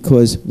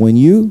 Because when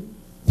you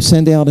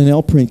send out an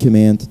L print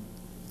command,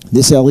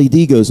 this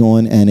LED goes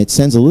on, and it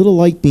sends a little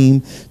light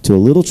beam to a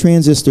little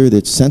transistor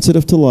that's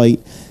sensitive to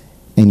light,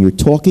 and you're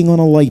talking on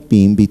a light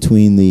beam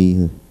between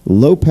the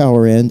low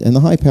power end and the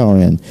high power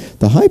end.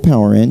 The high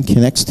power end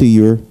connects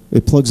to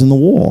it plugs in the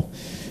wall.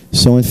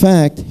 So in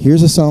fact,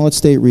 here's a solid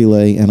state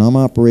relay, and I'm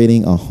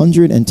operating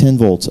 110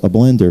 volts, a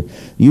blender.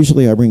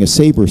 Usually I bring a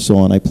saber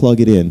saw and I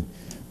plug it in.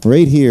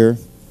 Right here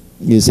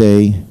is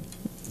a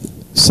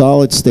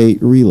solid state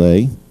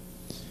relay,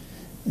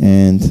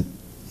 and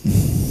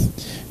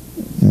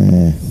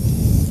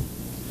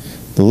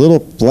the little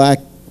black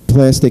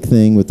plastic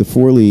thing with the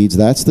 4 leads,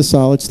 that's the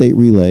solid state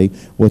relay.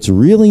 What's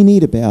really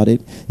neat about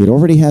it, it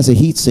already has a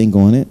heat sink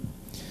on it.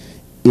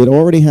 It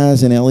already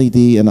has an LED,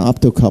 an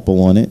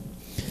optocouple on it.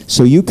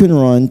 So you can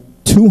run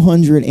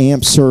 200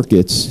 amp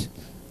circuits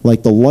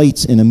like the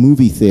lights in a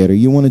movie theater.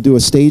 You want to do a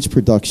stage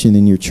production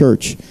in your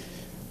church.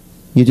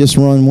 You just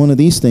run one of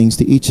these things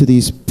to each of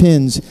these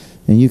pins,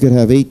 and you could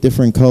have 8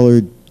 different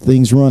colored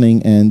things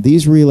running. And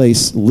these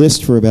relays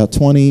list for about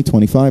 20,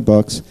 25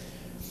 bucks.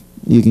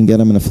 You can get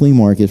them in a flea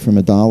market from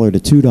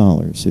 $1 to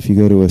 $2. If you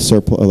go to a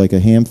like a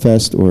Ham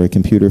Fest or a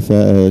computer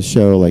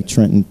show like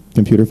Trenton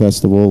Computer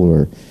Festival,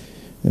 or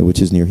which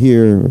is near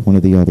here, or one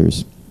of the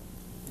others.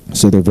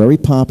 So they're very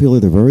popular,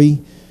 they're very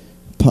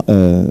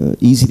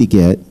easy to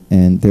get,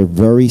 and they're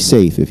very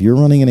safe. If you're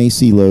running an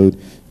AC load,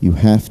 you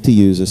have to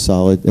use an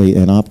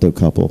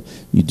optocouple.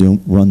 You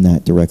don't run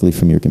that directly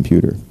from your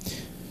computer.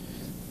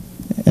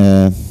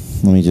 Let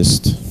me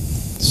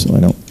just, so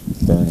I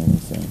don't burn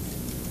anything.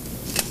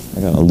 I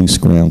got a loose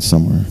ground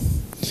somewhere.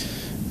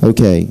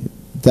 Okay,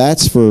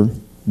 that's for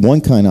one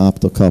kind of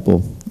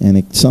optocouple, and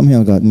it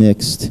somehow got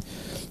mixed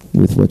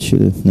with what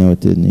should have, no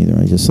it didn't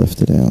either, I just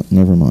left it out,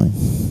 never mind.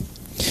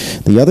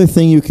 The other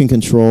thing you can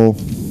control,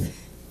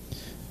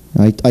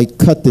 I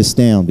cut this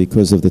down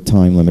because of the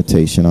time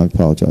limitation, I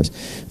apologize.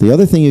 The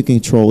other thing you can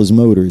control is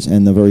motors,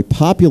 and the very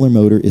popular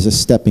motor is a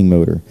stepping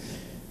motor.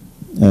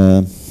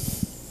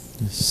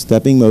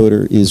 Stepping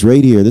motor is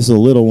right here. This is a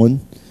little one,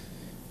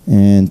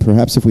 and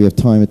perhaps if we have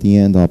time at the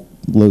end, I'll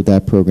load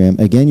that program.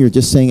 Again, you're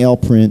just saying L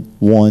print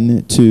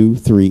 1, 2,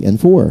 3, and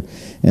 4.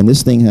 And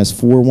this thing has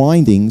 4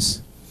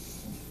 windings,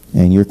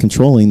 and you're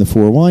controlling the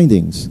 4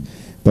 windings.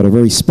 But a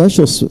very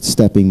special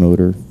stepping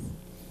motor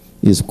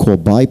is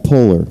called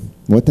bipolar.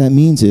 What that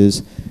means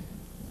is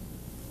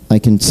I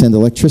can send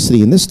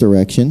electricity in this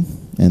direction,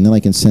 and then I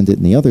can send it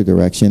in the other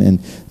direction, and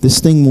this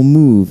thing will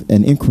move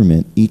an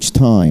increment each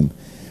time.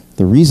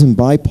 The reason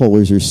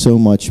bipolars are so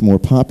much more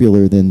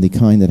popular than the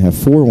kind that have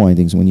 4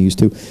 windings when used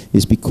to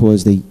is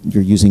because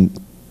you're using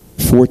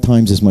 4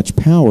 times as much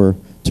power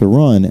to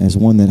run as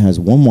one that has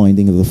 1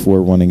 winding of the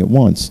 4 running at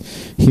once.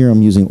 Here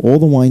I'm using all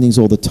the windings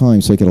all the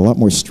time, so I get a lot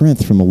more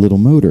strength from a little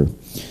motor.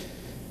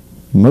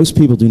 Most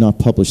people do not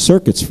publish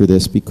circuits for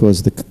this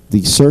because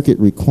the circuit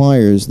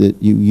requires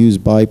that you use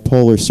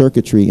bipolar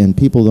circuitry, and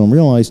people don't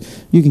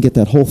realize you can get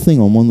that whole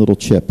thing on one little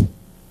chip.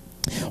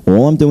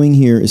 All I'm doing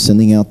here is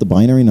sending out the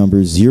binary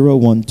numbers 0,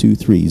 1, 2,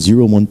 3,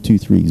 0, 1, 2,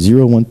 3,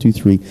 0, 1, 2,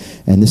 3,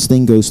 and this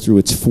thing goes through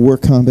its 4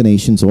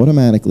 combinations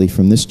automatically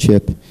from this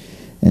chip.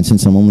 And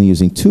since I'm only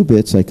using 2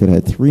 bits, I could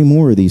have 3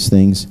 more of these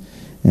things,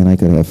 and I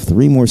could have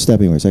 3 more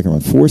stepping motors. I can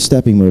run 4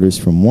 stepping motors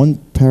from 1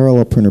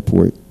 parallel printer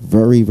port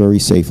very, very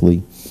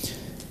safely.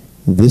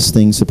 This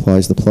thing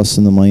supplies the plus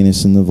and the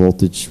minus and the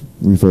voltage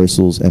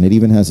reversals, and it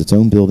even has its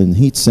own built-in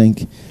heat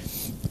sink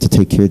to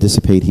take care of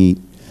dissipate heat.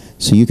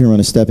 So you can run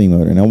a stepping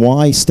motor. Now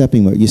why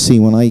stepping motor? You see,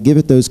 when I give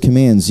it those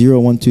commands, 0,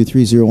 1, 2,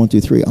 3, 0, 1, 2,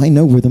 3, I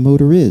know where the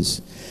motor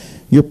is.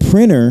 Your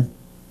printer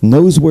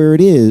knows where it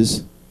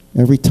is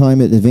every time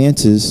it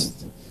advances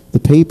the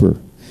paper.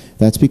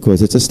 That's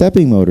because it's a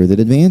stepping motor that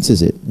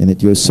advances it, and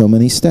it goes so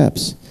many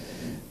steps.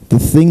 The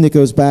thing that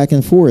goes back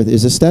and forth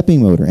is a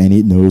stepping motor, and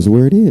it knows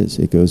where it is.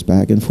 It goes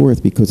back and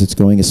forth because it's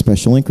going a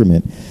special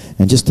increment.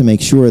 And just to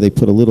make sure, they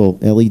put a little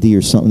LED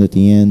or something at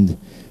the end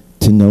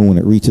to know when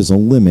it reaches a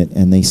limit,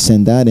 and they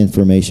send that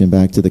information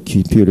back to the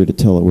computer to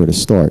tell it where to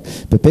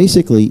start. But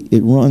basically,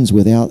 it runs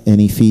without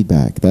any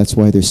feedback. That's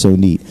why they're so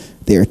neat.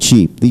 They're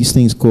cheap. These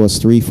things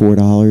cost $3,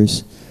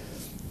 $4.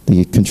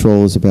 The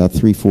control is about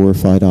 $3, $4,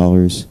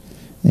 $5.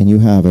 And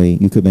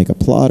you could make a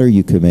plotter,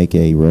 you could make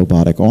a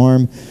robotic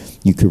arm,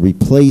 you could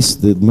replace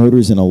the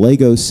motors in a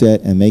Lego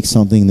set and make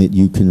something that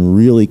you can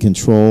really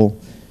control.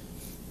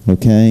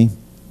 Okay?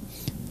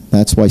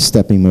 That's why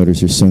stepping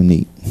motors are so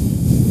neat.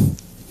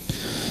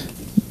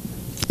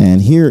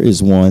 And here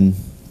is one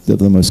of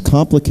the most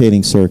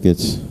complicating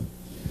circuits.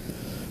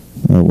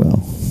 Oh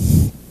well.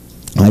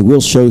 I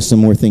will show some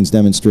more things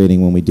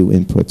demonstrating when we do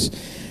inputs.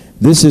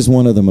 This is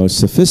one of the most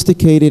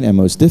sophisticated and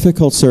most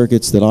difficult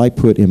circuits that I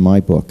put in my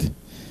book.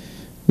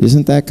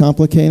 Isn't that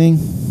complicating?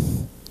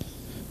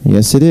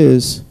 Yes, it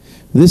is.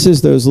 This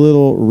is those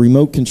little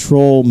remote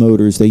control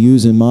motors they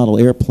use in model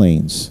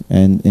airplanes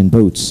and in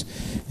boats.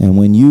 And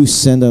when you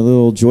send a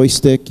little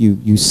joystick,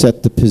 you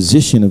set the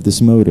position of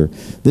this motor.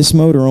 This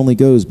motor only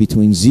goes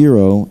between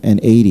 0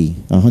 and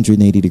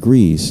 180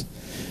 degrees.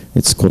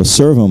 It's called a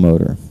servo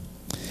motor.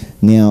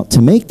 Now,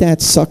 to make that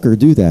sucker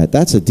do that,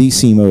 that's a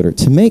DC motor.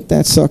 To make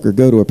that sucker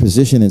go to a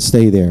position and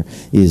stay there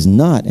is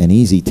not an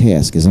easy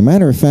task. As a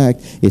matter of fact,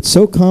 it's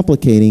so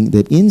complicating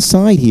that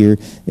inside here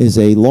is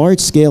a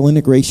large-scale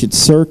integration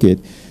circuit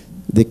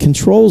that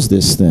controls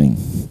this thing.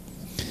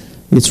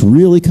 It's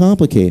really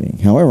complicating.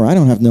 However, I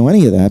don't have to know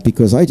any of that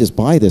because I just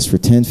buy this for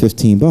 10,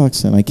 15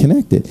 bucks and I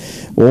connect it.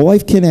 All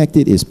I've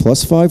connected is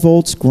plus 5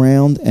 volts,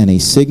 ground, and a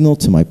signal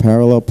to my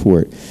parallel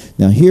port.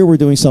 Now here we're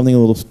doing something a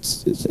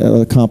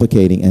little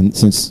complicating, and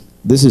since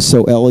this is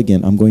so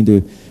elegant, I'm going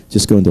to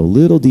just go into a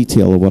little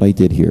detail of what I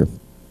did here.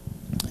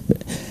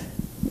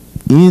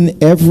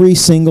 In every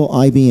single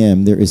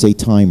IBM, there is a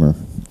timer.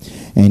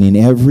 And in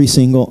every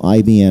single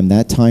IBM,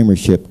 that timer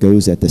chip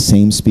goes at the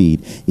same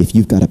speed. If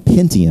you've got a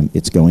Pentium,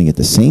 it's going at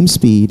the same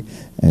speed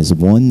as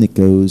one that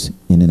goes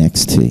in an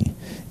XT.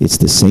 It's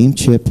the same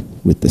chip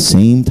with the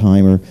same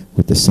timer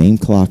with the same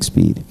clock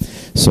speed.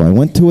 So I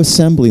went to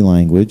assembly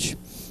language,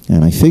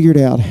 and I figured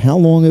out how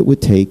long it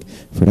would take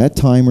for that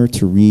timer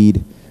to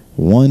read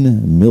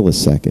 1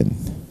 millisecond.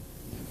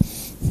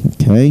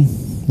 Okay?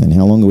 And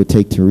how long it would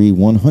take to read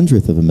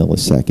 1/100th of a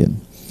millisecond.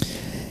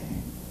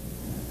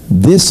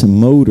 This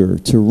motor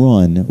to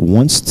run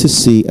wants to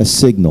see a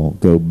signal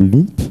go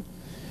bloop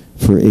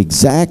for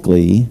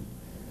exactly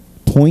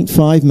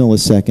 0.5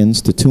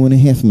 milliseconds to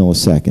 2.5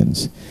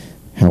 milliseconds.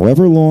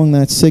 However long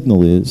that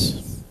signal is,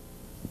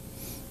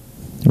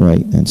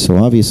 right, and so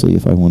obviously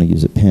if I want to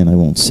use a pen, I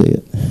won't see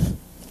it.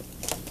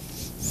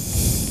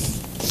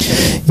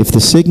 If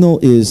the signal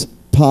is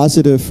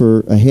positive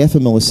for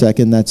 0.5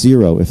 millisecond, that's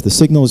 0. If the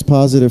signal is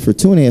positive for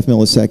 2.5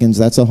 milliseconds,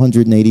 that's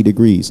 180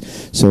 degrees.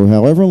 So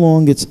however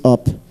long it's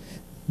up,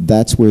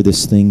 that's where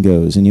this thing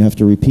goes, and you have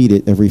to repeat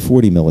it every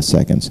 40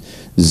 milliseconds.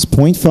 This is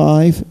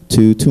 0.5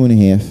 to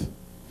 2.5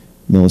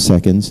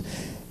 milliseconds.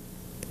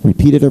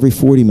 Repeat it every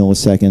 40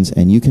 milliseconds,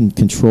 and you can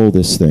control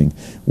this thing.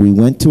 We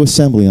went to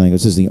assembly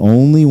language. This is the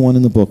only one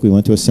in the book we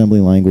went to assembly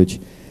language.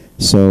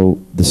 So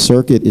the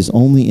circuit is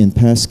only in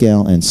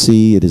Pascal and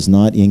C. It is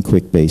not in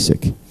Quick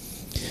Basic.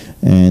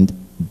 And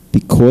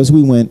because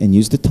we went and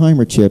used the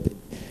timer chip,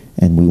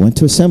 and we went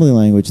to assembly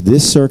language,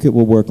 this circuit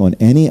will work on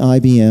any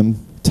IBM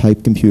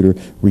type computer,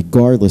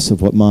 regardless of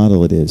what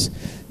model it is.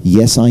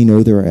 Yes, I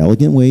know there are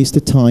elegant ways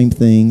to time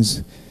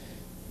things,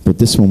 but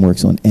this one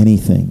works on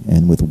anything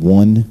and with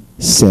one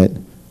set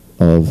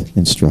of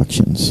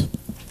instructions.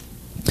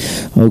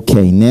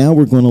 Okay, now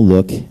we're going to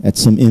look at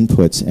some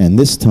inputs, and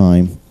this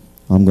time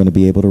I'm going to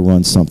be able to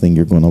run something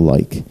you're going to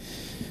like,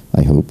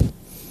 I hope.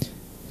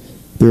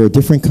 There are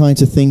different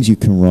kinds of things you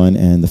can run,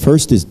 and the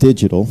first is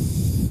digital,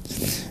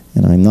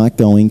 and I'm not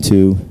going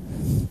to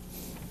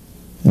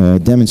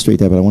demonstrate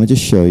that, but I want to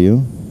just show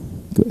you.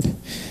 Good.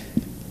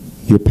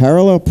 Your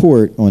parallel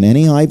port on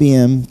any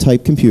IBM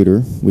type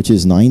computer, which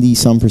is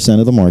 90-some%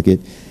 of the market,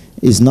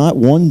 is not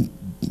one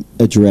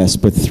address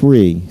but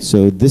 3.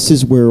 So this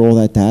is where all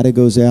that data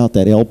goes out,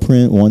 that L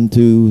print 1,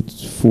 2,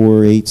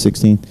 4, 8,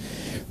 16.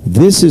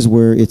 This is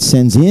where it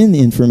sends in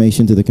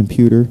information to the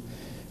computer.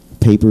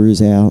 Paper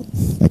is out.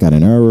 I got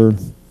an error.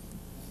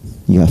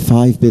 You got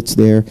 5 bits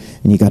there,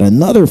 and you got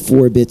another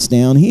 4 bits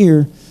down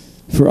here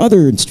for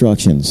other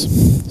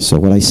instructions. So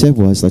what I said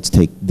was, let's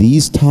take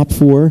these top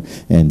 4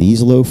 and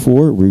these low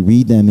 4, we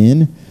read them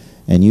in,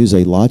 and use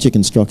a logic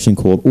instruction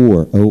called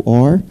OR,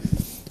 O-R,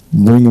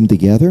 bring them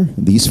together,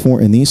 these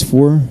 4 and these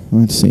 4,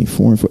 let's see,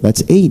 4 and 4,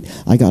 that's 8.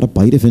 I got a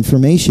byte of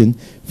information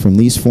from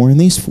these 4 and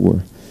these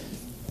 4.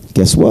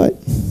 Guess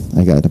what?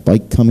 I got a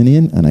byte coming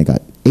in, and I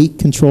got 8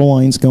 control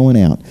lines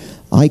going out.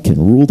 I can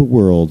rule the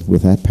world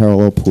with that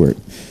parallel port.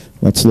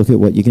 Let's look at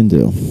what you can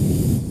do.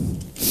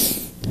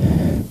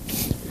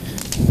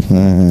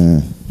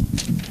 Okay.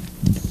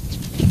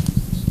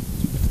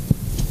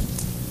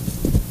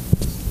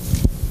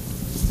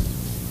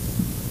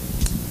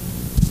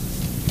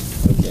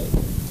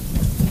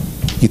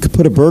 You could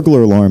put a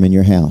burglar alarm in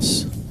your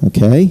house,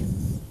 okay?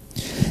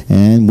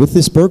 And with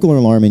this burglar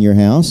alarm in your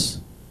house,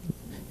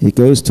 it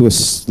goes to a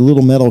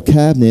little metal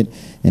cabinet,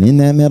 and in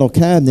that metal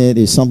cabinet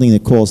is something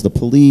that calls the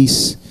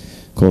police,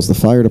 calls the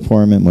fire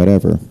department,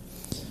 whatever.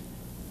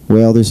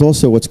 Well, there's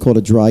also what's called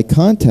a dry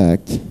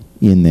contact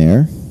in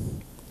there.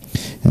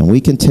 And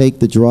we can take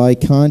the dry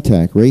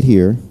contact right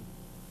here,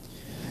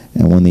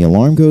 and when the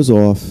alarm goes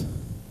off,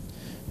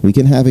 we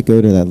can have it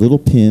go to that little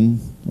pin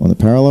on the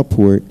parallel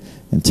port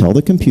and tell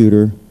the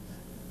computer,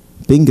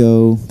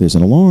 bingo, there's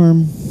an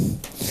alarm.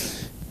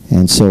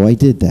 And so I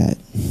did that.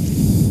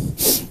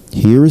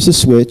 Here is a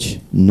switch,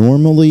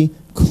 normally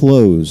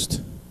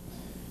closed.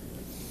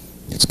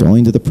 It's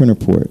going to the printer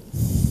port.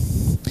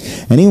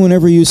 Anyone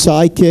ever use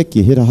Sidekick?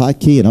 You hit a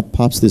hotkey and up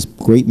pops this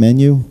great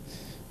menu.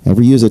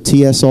 Ever use a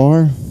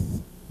TSR?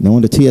 Know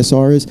what a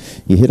TSR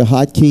is? You hit a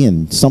hotkey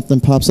and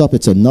something pops up.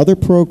 It's another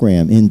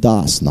program in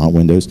DOS, not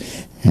Windows,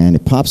 and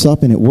it pops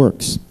up and it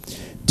works.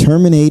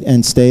 Terminate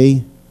and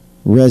stay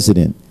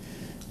resident.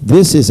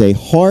 This is a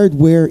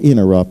hardware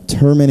interrupt,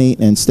 terminate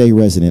and stay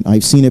resident.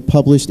 I've seen it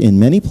published in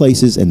many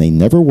places and they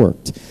never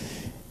worked.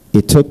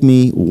 It took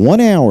me 1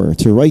 hour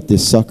to write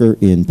this sucker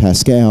in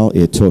Pascal.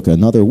 It took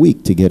another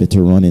week to get it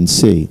to run in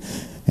C,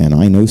 and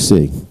I know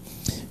C.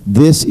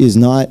 This is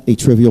not a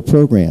trivial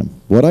program.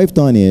 What I've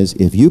done is,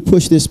 if you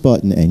push this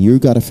button and you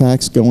got a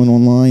fax going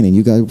online and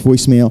you got a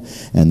voicemail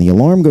and the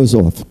alarm goes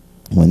off,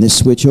 When this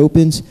switch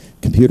opens,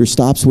 computer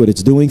stops what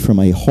it's doing from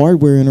a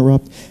hardware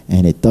interrupt,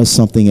 and it does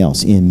something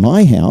else. In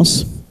my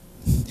house,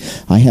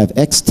 I have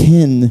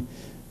X10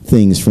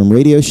 things from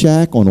Radio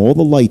Shack on all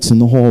the lights in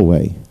the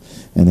hallway,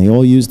 and they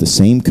all use the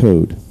same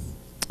code.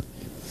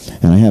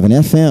 And I have an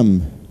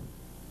FM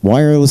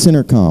wireless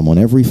intercom on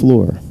every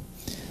floor,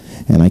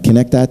 and I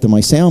connect that to my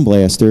sound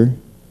blaster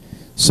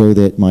so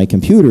that my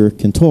computer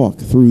can talk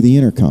through the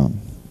intercom.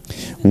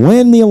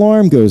 When the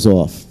alarm goes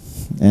off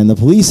and the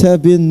police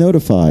have been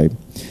notified,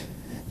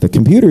 the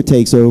computer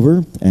takes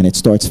over and it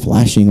starts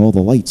flashing all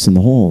the lights in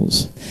the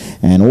halls.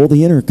 And all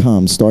the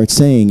intercoms start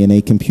saying in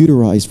a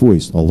computerized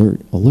voice,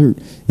 "Alert, alert,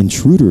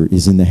 intruder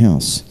is in the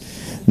house."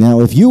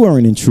 Now, if you are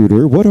an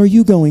intruder, what are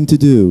you going to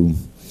do?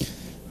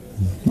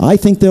 I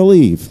think they'll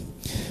leave.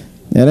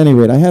 At any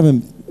rate,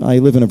 I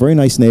live in a very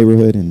nice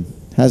neighborhood and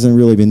hasn't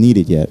really been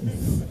needed yet.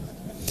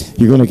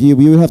 You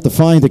would have to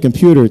find a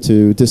computer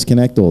to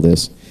disconnect all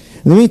this.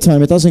 In the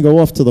meantime, it doesn't go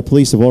off till the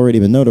police have already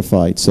been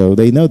notified, so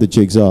they know the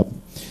jig's up.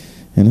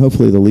 And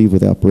hopefully they'll leave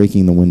without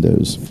breaking the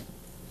windows.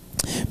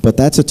 But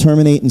that's a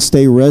terminate and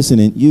stay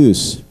resident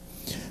use.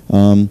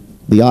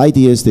 The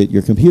idea is that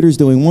your computer's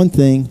doing one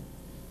thing,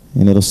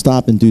 and it'll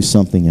stop and do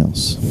something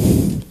else.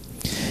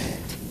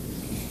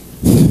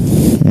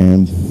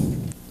 And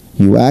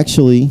you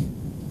actually,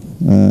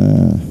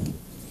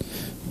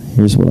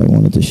 here's what I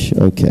wanted to show.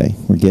 Okay,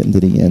 we're getting to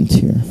the end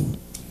here.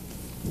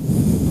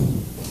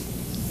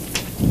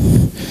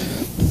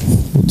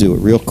 We'll do it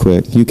real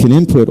quick. You can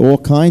input all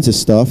kinds of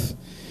stuff.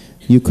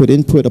 You could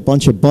input a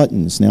bunch of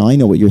buttons. Now, I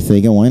know what you're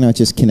thinking. Why not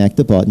just connect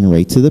the button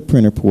right to the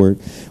printer port?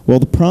 Well,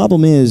 the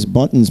problem is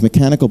buttons,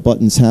 mechanical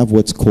buttons, have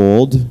what's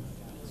called...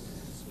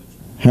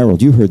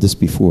 Harold, you heard this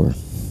before.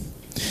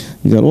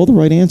 You got all the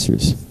right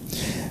answers.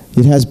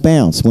 It has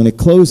bounce. When it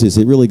closes,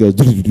 it really goes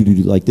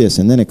like this,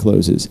 and then it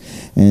closes.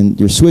 And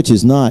your switch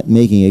is not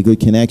making a good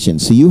connection.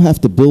 So you have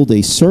to build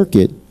a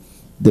circuit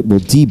that will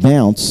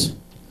debounce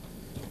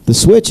the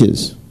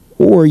switches.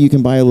 Or you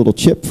can buy a little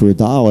chip for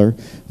 $1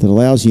 that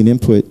allows you to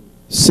input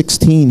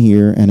 16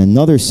 here and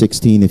another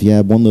 16 if you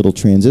have one little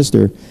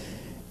transistor.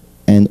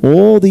 And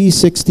all these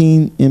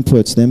 16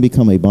 inputs then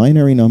become a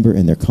binary number,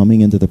 and they're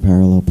coming into the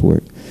parallel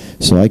port.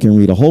 So I can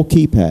read a whole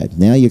keypad.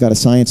 Now you got a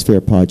science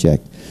fair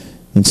project.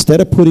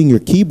 Instead of putting your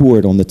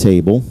keyboard on the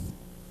table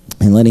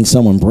and letting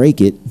someone break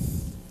it,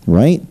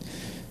 right?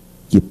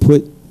 You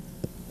put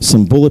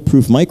some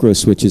bulletproof micro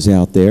switches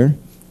out there,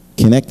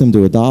 connect them to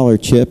 $1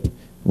 chip,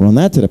 run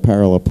that to the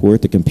parallel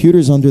port. The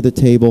computer's under the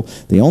table.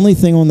 The only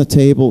thing on the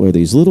table are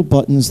these little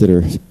buttons that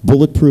are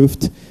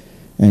bulletproofed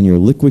and your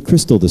liquid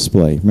crystal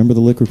display. Remember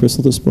the liquid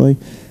crystal display?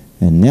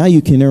 And now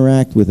you can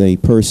interact with a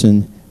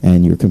person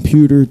and your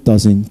computer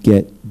doesn't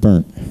get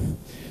burnt.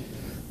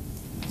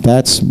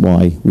 That's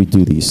why we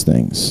do these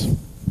things.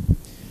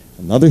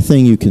 Another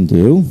thing you can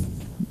do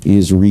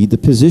is read the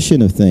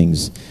position of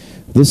things.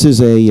 This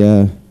is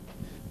a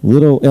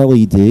little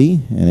LED,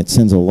 and it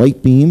sends a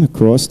light beam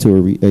across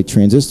to a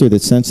transistor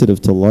that's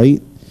sensitive to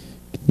light.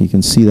 You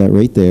can see that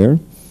right there.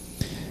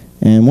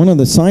 And one of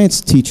the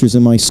science teachers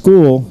in my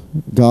school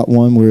got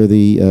one where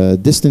the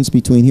distance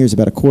between here is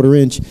about 1/4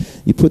 inch.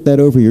 You put that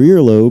over your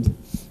earlobe,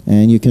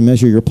 and you can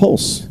measure your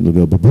pulse. It'll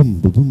go ba-boom,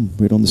 ba-boom,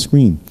 right on the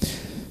screen.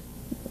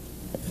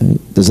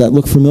 Does that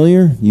look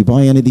familiar? You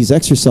buy any of these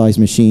exercise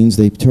machines,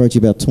 they charge you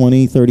about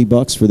 20, 30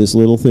 bucks for this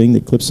little thing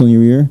that clips on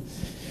your ear.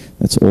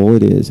 That's all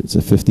it is. It's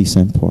a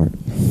 50-cent part.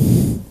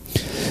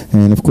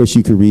 And of course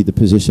you could read the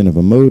position of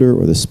a motor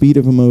or the speed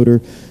of a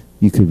motor.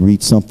 You could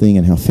read something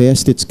and how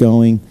fast it's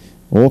going.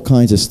 All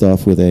kinds of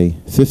stuff with a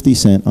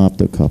 50-cent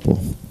optocouple.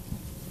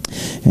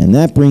 And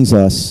that brings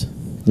us,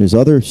 there's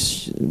other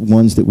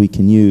ones that we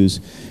can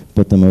use,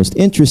 but the most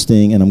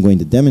interesting, and I'm going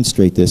to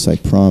demonstrate this, I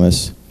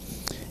promise,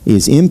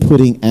 is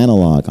inputting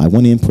analog. I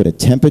want to input a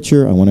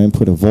temperature, I want to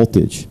input a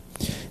voltage.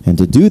 And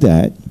to do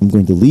that, I'm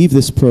going to leave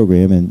this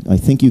program, and I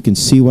think you can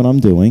see what I'm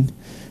doing.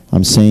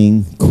 I'm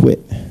saying quit.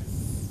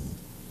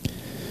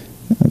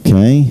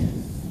 Okay,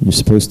 you're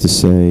supposed to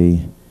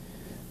say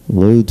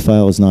load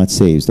file is not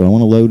saved. Do I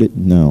want to load it?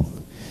 No.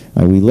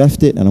 We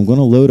left it, and I'm going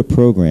to load a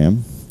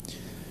program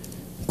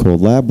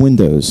called Lab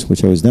Windows,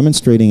 which I was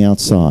demonstrating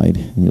outside,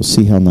 and you'll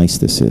see how nice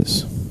this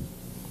is.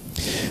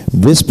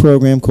 This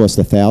program costs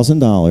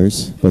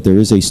 $1,000, but there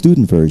is a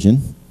student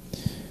version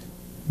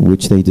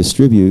which they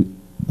distribute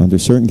under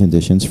certain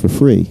conditions for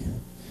free.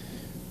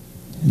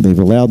 They've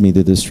allowed me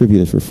to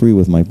distribute it for free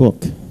with my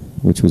book,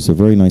 which was a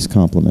very nice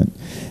compliment.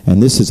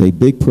 And this is a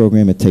big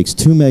program. It takes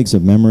 2 megs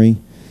of memory,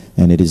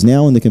 and it is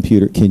now in the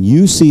computer. Can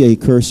you see a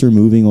cursor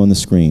moving on the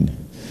screen?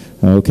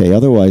 Okay,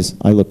 otherwise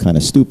I look kind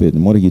of stupid,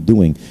 and what are you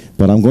doing?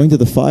 But I'm going to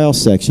the file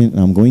section, and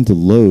I'm going to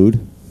load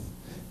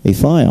a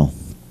file.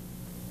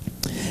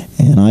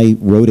 And I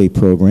wrote a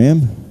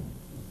program,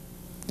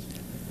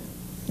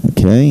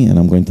 okay, and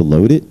I'm going to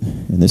load it.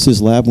 And this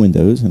is Lab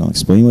Windows, and I'll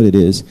explain what it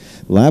is.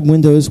 Lab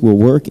Windows will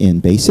work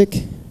in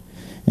BASIC,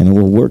 and it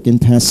will work in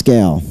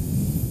Pascal.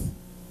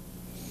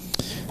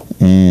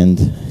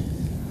 And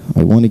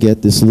I want to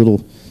get this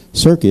little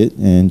circuit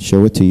and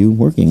show it to you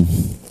working.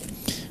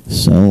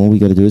 So all we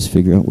got to do is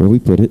figure out where we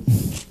put it.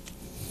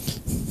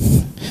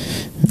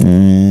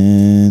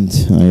 And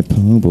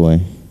oh boy.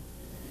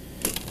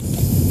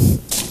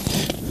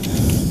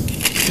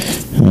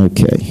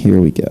 Okay,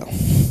 here we go.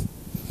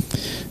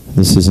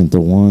 This isn't the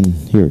one.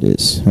 Here it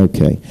is.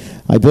 Okay.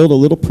 I built a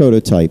little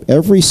prototype.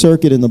 Every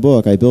circuit in the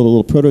book, I built a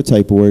little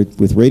prototype board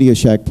with Radio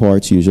Shack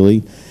parts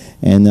usually,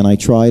 and then I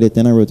tried it.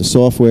 Then I wrote the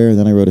software, and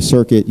then I wrote a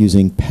circuit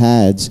using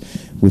pads,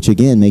 which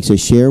again makes a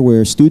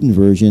shareware student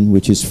version,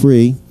 which is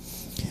free.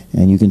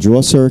 And you can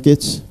draw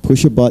circuits,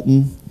 push a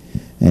button,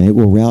 and it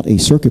will route a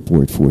circuit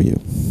board for you.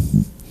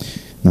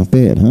 Not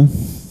bad, huh?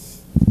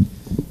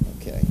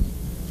 Okay.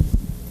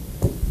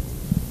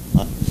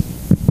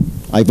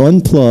 I've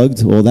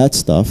unplugged all that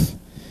stuff,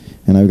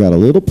 and I've got a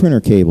little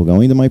printer cable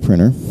going to my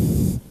printer,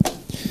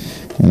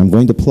 and I'm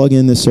going to plug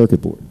in this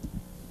circuit board.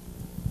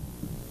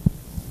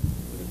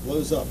 If it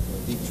blows up, we're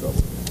in deep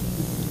trouble.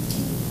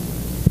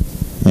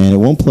 And it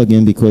won't plug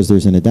in because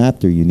there's an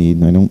adapter you need,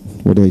 and I don't,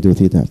 what do I do with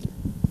the adapter?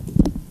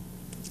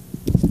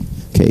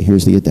 Okay,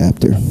 here's the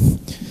adapter.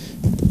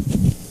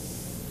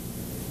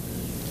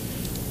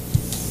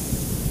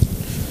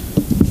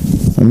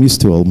 I'm used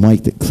to a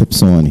mic that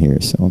clips on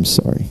here, so I'm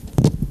sorry.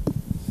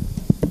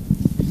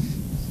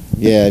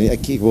 Yeah, I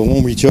keep, well, it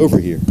won't reach over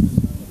here.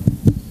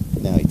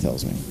 Now he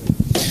tells me.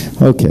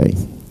 Okay,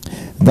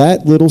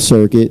 that little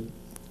circuit,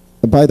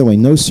 by the way,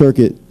 no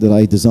circuit that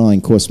I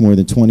designed costs more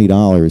than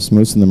 $20.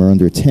 Most of them are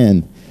under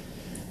 $10.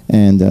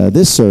 And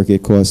this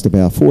circuit cost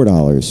about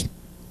 $4.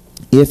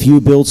 If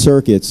you build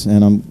circuits,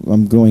 and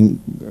I'm going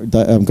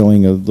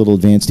a little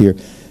advanced here,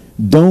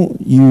 don't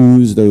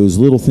use those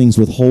little things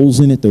with holes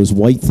in it, those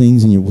white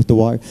things with the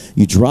wire.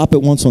 You drop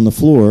it once on the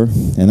floor,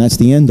 and that's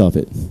the end of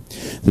it.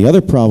 The other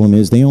problem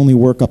is they only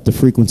work up to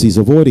frequencies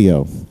of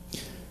audio.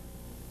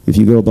 If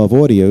you go above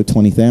audio,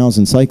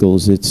 20,000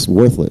 cycles, it's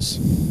worthless.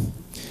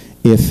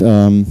 If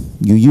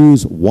you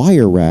use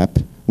wire wrap,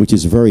 which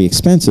is very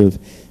expensive,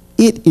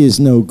 it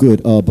is no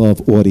good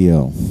above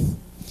audio.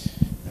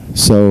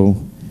 So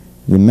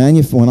when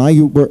I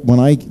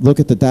look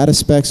at the data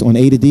specs on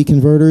A to D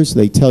converters,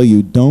 they tell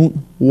you don't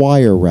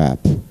wire wrap.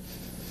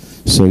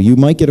 So you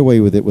might get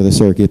away with it with a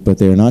circuit, but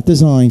they're not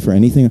designed for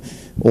anything.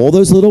 All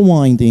those little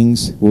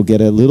windings will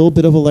get a little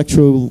bit of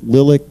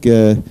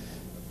electrolytic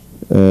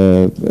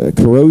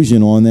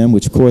corrosion on them,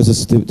 which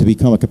causes to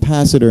become a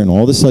capacitor, and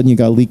all of a sudden you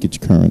got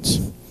leakage currents.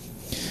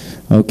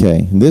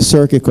 Okay, this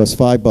circuit costs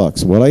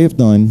 $5. What I have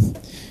done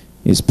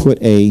is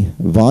put a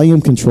volume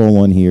control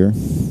on here,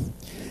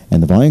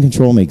 and the volume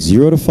control makes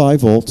 0 to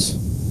 5 volts,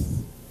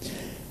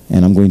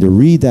 and I'm going to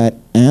read that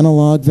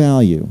analog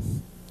value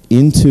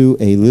into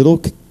a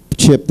little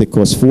chip that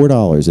costs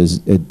 $4, as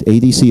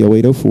ADC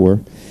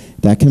 0804.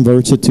 That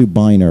converts it to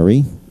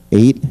binary,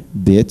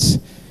 8 bits,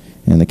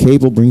 and the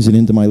cable brings it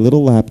into my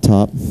little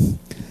laptop,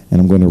 and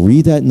I'm going to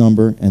read that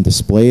number and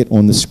display it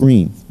on the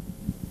screen.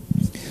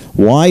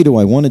 Why do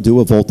I want to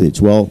do a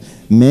voltage? Well,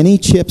 many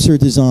chips are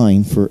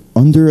designed for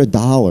under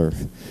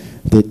 $1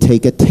 that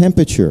take a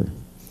temperature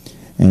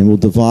and will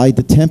divide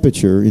the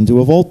temperature into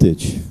a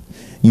voltage.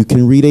 You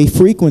can read a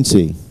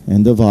frequency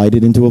and divide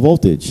it into a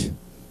voltage,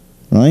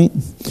 right?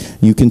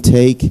 You can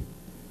take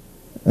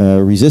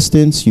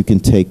resistance, you can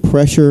take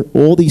pressure,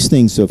 all these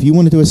things. So if you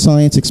want to do a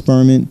science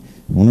experiment,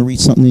 you want to read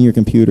something in your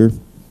computer,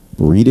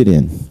 read it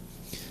in.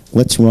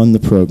 Let's run the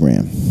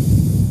program.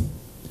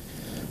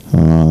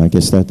 I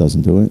guess that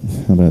doesn't do it.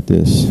 How about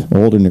this?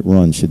 Alternate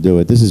run should do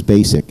it. This is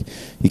basic.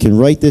 You can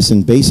write this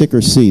in basic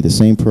or C, the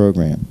same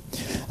program.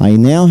 I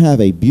now have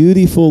a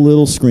beautiful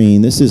little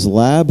screen. This is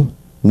Lab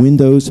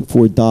Windows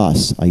for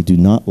DOS. I do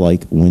not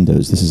like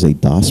Windows. This is a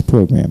DOS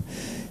program.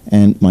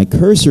 And my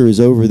cursor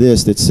is over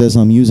this that says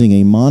I'm using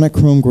a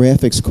monochrome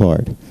graphics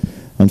card.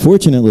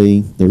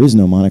 Unfortunately, there is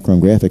no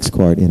monochrome graphics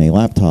card in a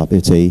laptop.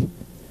 It's a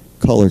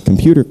color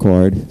computer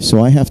card,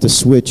 so I have to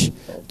switch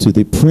to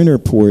the printer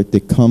port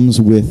that comes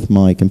with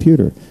my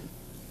computer.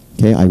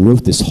 Okay, I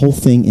wrote this whole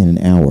thing in an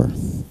hour.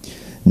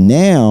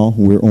 Now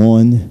we're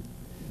on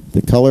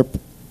the color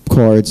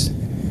cards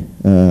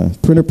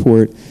printer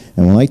port,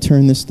 and when I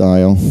turn this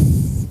dial,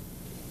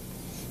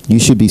 you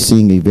should be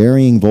seeing a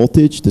varying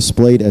voltage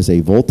displayed as a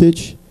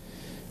voltage.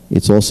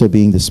 It's also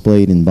being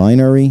displayed in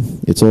binary.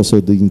 It's also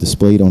being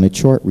displayed on a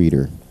chart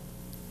reader.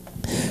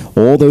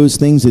 All those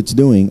things it's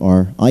doing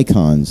are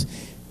icons.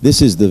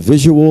 This is the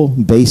Visual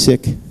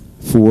Basic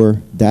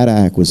for data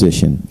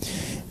acquisition.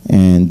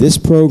 And this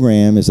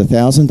program is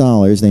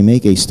 $1,000. They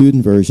make a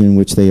student version,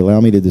 which they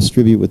allow me to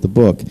distribute with the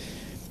book.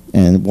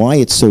 And why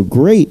it's so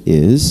great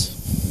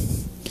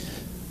is,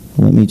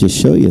 let me just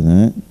show you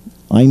that.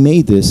 I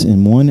made this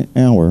in 1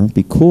 hour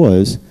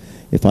because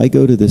if I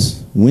go to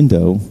this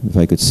window, if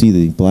I could see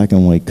the black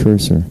and white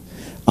cursor,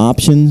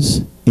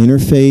 options,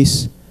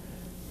 interface,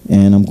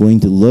 and I'm going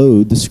to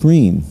load the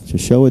screen to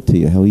show it to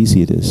you how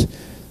easy it is.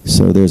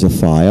 So there's a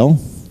file.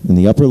 In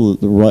the upper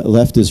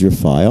left is your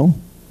file.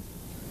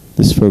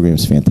 This program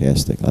is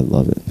fantastic. I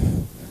love it.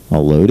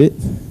 I'll load it.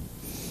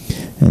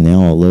 And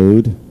now I'll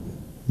load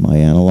my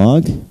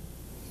analog.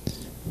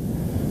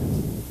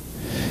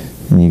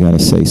 And you got to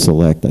say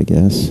select, I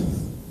guess.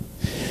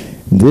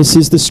 This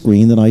is the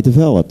screen that I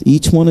developed.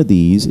 Each one of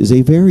these is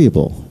a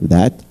variable.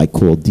 That I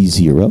call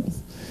D0.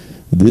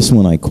 This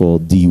one I call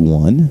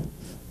D1.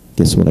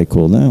 Guess what I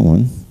call that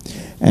one?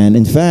 And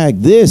in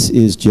fact, this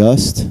is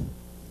just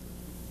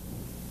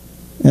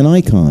an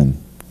icon,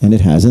 and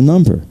it has a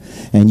number.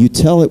 And you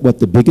tell it what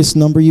the biggest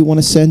number you want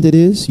to send it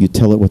is, you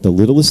tell it what the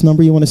littlest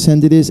number you want to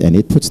send it is, and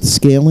it puts the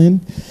scale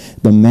in.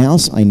 The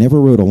mouse, I never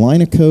wrote a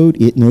line of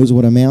code. It knows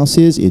what a mouse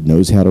is. It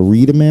knows how to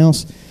read a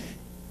mouse.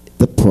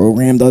 The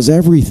program does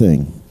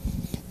everything.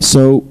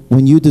 So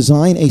when you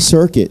design a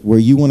circuit where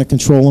you want to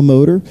control a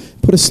motor,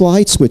 put a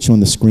slide switch on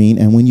the screen,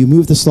 and when you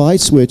move the slide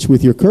switch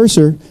with your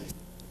cursor,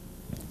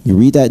 you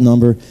read that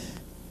number,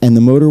 and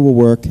the motor will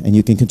work, and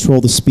you can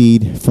control the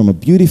speed from a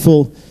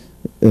beautiful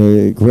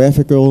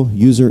graphical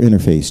user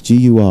interface,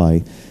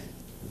 GUI,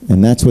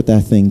 and that's what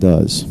that thing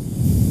does.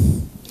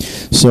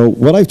 So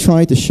what I've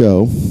tried to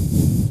show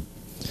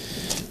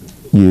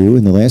you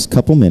in the last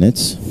couple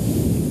minutes,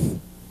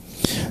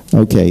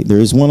 okay, there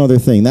is one other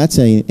thing. That's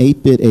an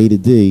 8-bit A to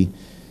D.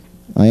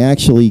 I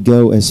actually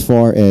go as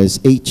far as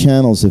 8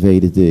 channels of A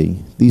to D.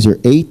 These are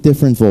 8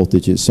 different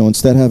voltages, so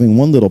instead of having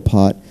one little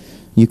pot,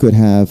 you could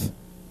have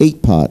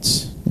 8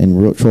 pots and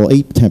control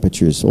 8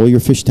 temperatures. All your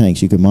fish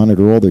tanks, you can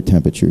monitor all their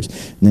temperatures,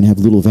 and then have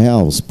little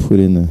valves put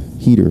in the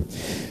heater.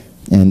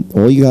 And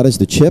all you got is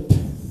the chip,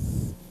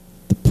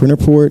 the printer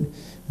port,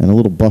 and a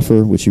little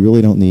buffer, which you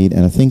really don't need,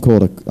 and a thing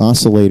called an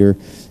oscillator,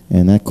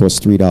 and that costs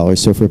 $3.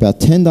 So for about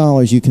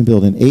 $10, you can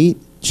build an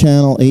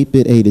 8-channel,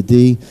 8-bit A to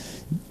D.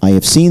 I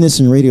have seen this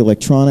in radio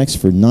electronics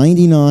for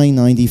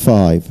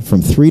 $99.95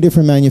 from 3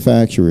 different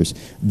manufacturers,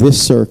 this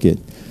circuit.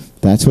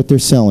 That's what they're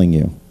selling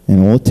you.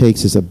 And all it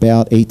takes is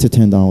about $8 to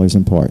 $10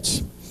 in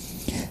parts.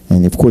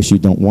 And of course, you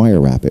don't wire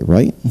wrap it,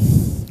 right?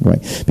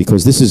 Right.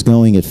 Because this is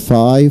going at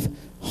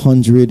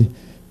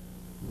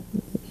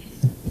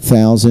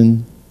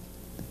 500,000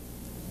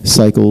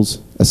 cycles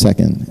a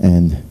second.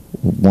 And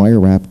wire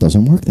wrap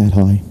doesn't work that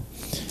high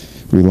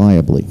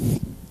reliably.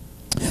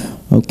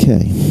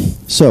 Okay.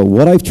 So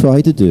what I've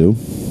tried to do,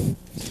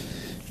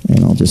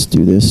 and I'll just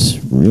do this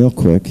real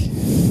quick,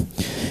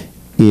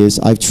 is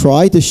I've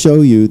tried to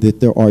show you that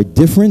there are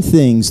different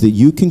things that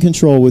you can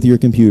control with your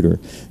computer.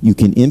 You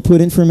can input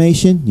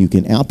information, you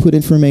can output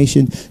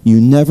information,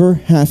 you never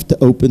have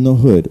to open the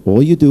hood.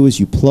 All you do is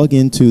you plug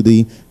into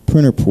the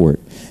printer port,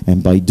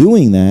 and by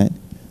doing that,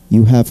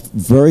 you have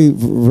very,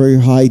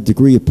 very high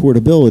degree of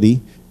portability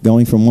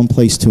going from one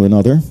place to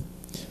another.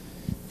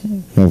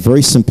 A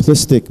very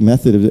simplistic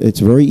method, it's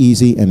very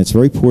easy and it's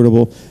very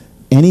portable.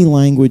 Any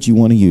language you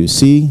want to use,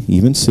 C,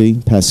 even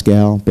C,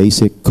 Pascal,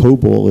 Basic,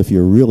 COBOL if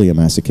you're really a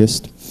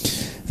masochist.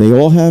 They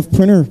all have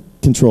printer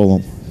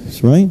control,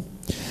 right?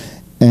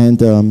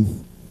 And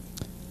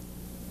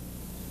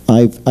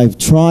I've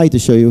tried to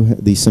show you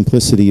the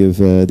simplicity of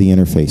the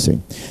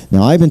interfacing.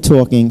 Now I've been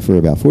talking for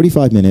about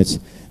 45 minutes.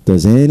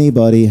 Does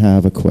anybody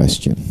have a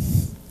question?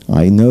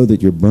 I know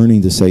that you're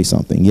burning to say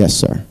something. Yes,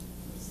 sir.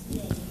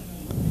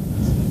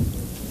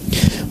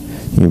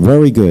 You're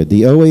very good.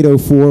 The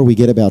 0804, we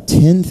get about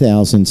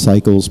 10,000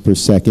 cycles per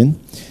second.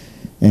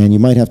 And you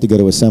might have to go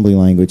to assembly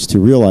language to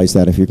realize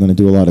that if you're going to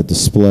do a lot of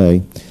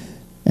display.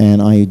 And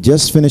I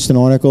just finished an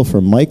article for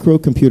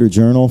Microcomputer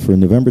Journal for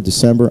November,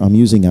 December. I'm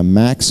using a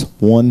Max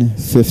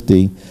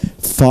 150,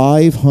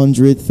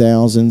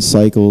 500,000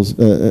 cycles,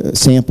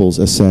 samples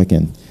a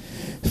second.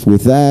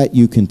 With that,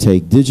 you can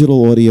take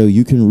digital audio,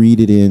 you can read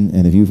it in,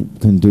 and if you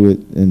can do it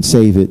and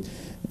save it.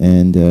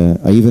 And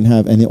I even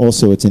have, and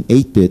also it's an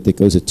 8-bit that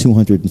goes at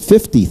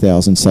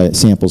 250,000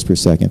 samples per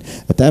second.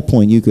 At that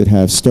point, you could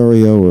have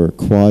stereo or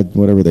quad,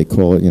 whatever they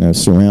call it, you know,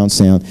 surround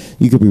sound.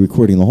 You could be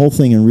recording the whole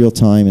thing in real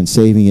time and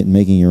saving it and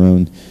making your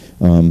own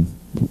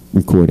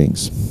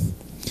recordings.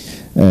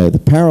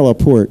 The parallel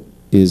port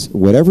is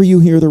whatever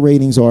you hear the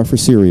ratings are for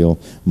serial,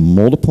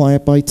 multiply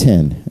it by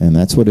 10, and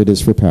that's what it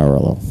is for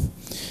parallel.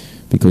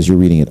 Because you're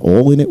reading it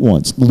all in at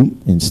once,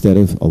 instead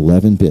of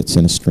 11 bits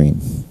in a stream.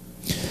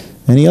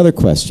 Any other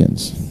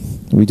questions?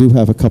 We do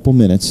have a couple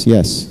minutes.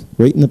 Yes,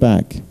 right in the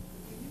back.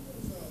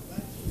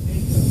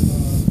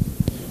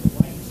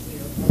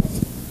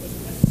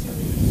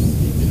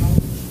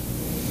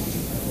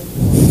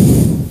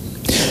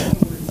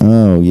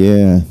 Oh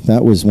yeah,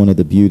 that was one of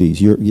the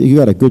beauties. You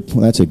got a good.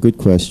 That's a good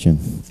question.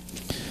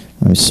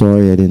 I'm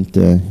sorry I didn't.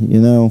 You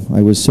know,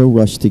 I was so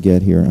rushed to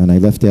get here, and I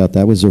left out.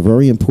 That was a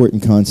very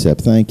important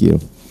concept. Thank you.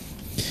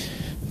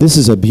 This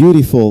is a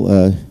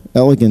beautiful.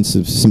 Elegance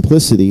of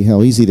simplicity,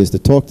 how easy it is to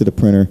talk to the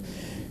printer.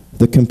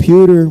 The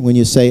computer, when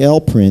you say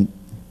L-print,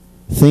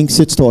 thinks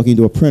it's talking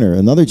to a printer.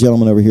 Another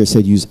gentleman over here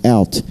said use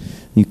out.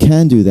 You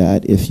can do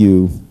that if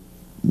you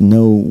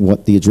know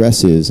what the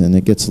address is, and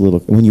it gets a little,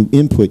 when you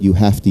input, you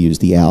have to use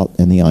the out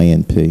and the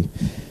INP.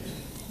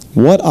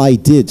 What I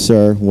did,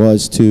 sir,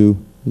 was to,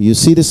 you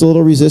see this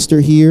little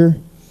resistor here?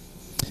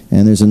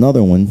 And there's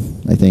another one,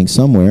 I think,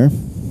 somewhere.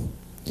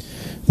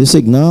 This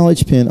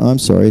acknowledge pin, I'm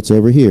sorry, it's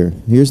over here.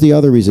 Here's the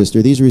other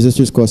resistor. These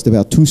resistors cost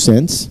about 2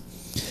 cents.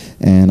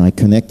 and I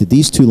connected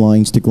these two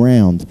lines to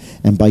ground.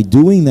 And by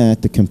doing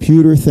that, the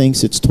computer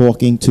thinks it's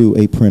talking to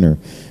a printer.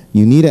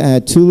 You need to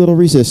add 2 little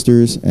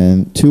resistors,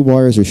 and 2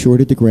 wires are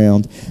shorted to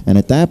ground, and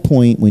at that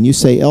point, when you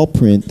say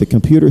L-print, the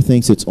computer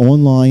thinks it's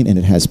online and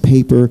it has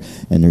paper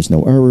and there's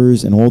no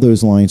errors and all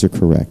those lines are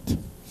correct.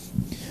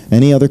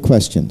 Any other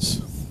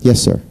questions?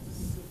 Yes, sir.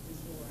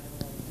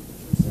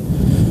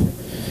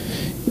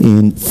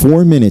 In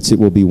 4 minutes, it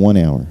will be 1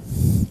 hour.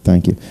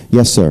 Thank you.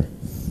 Yes, sir.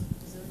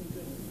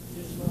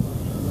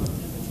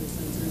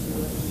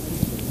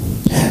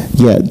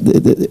 Yeah,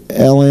 the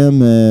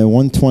LM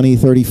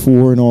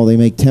 12034 and all, they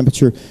make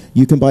temperature.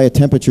 You can buy a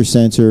temperature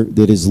sensor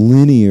that is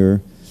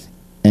linear,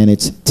 and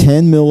it's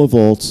 10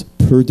 millivolts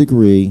per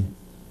degree,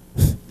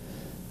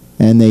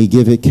 and they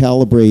give it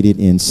calibrated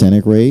in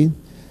centigrade,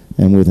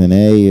 and with an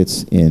A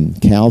it's in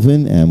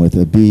Kelvin, and with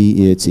a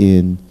B it's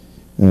in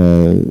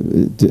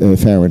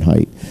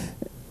Fahrenheit,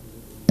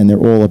 and they're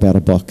all about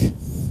 $1.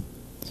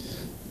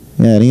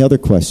 Yeah, any other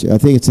question? I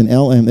think it's an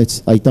LM,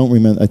 I don't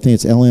remember, I think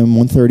it's LM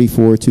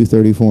 134,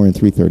 234, and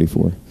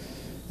 334.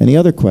 Any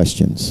other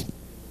questions?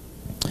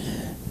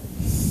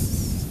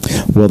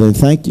 Well then,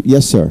 thank you.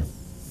 Yes, sir.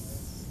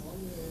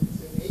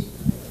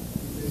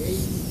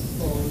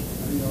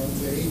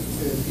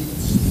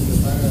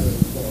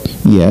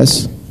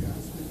 Yes.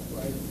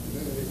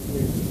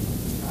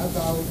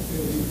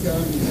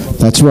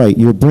 That's right.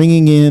 You're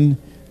bringing in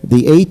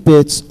the 8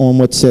 bits on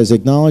what says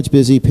acknowledge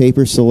busy,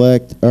 paper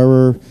select,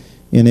 error.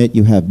 In it,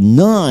 you have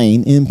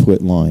 9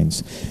 input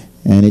lines,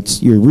 and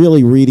you're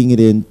really reading it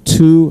in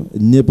 2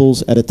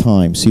 nibbles at a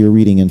time. So you're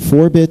reading in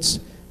 4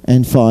 bits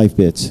and 5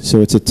 bits.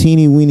 So it's a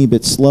teeny weeny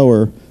bit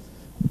slower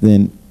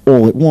than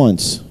all at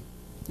once.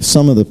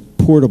 Some of the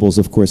portables,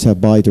 of course, have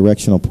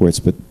bi-directional ports,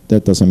 but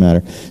that doesn't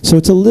matter. So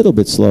it's a little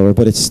bit slower,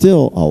 but it's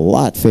still a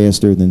lot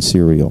faster than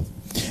serial,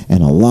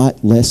 and a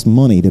lot less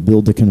money to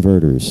build the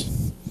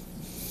converters.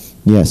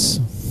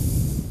 Yes.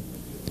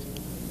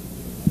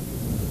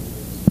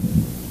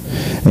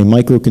 A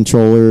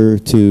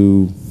microcontroller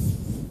to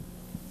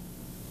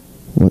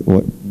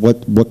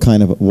what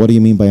kind of, what do you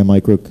mean by a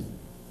micro?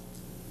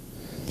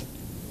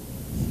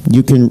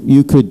 You could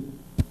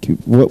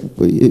what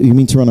you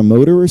mean, to run a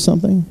motor or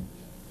something?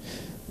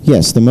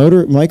 Yes, the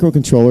motor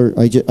microcontroller.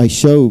 I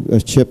show a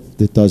chip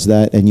that does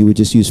that, and you would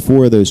just use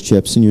 4 of those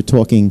chips, and you're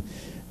talking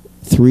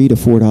 $3 to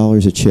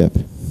 $4 a chip.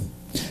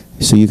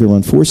 So you can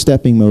run 4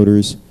 stepping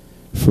motors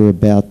for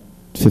about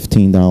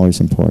 $15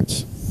 in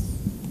parts.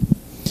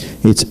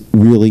 It's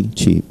really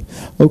cheap.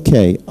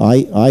 Okay,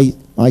 I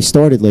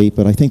started late,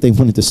 but I think they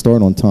wanted to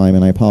start on time,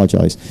 and I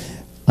apologize.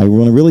 I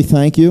want to really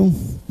thank you.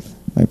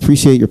 I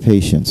appreciate your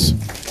patience.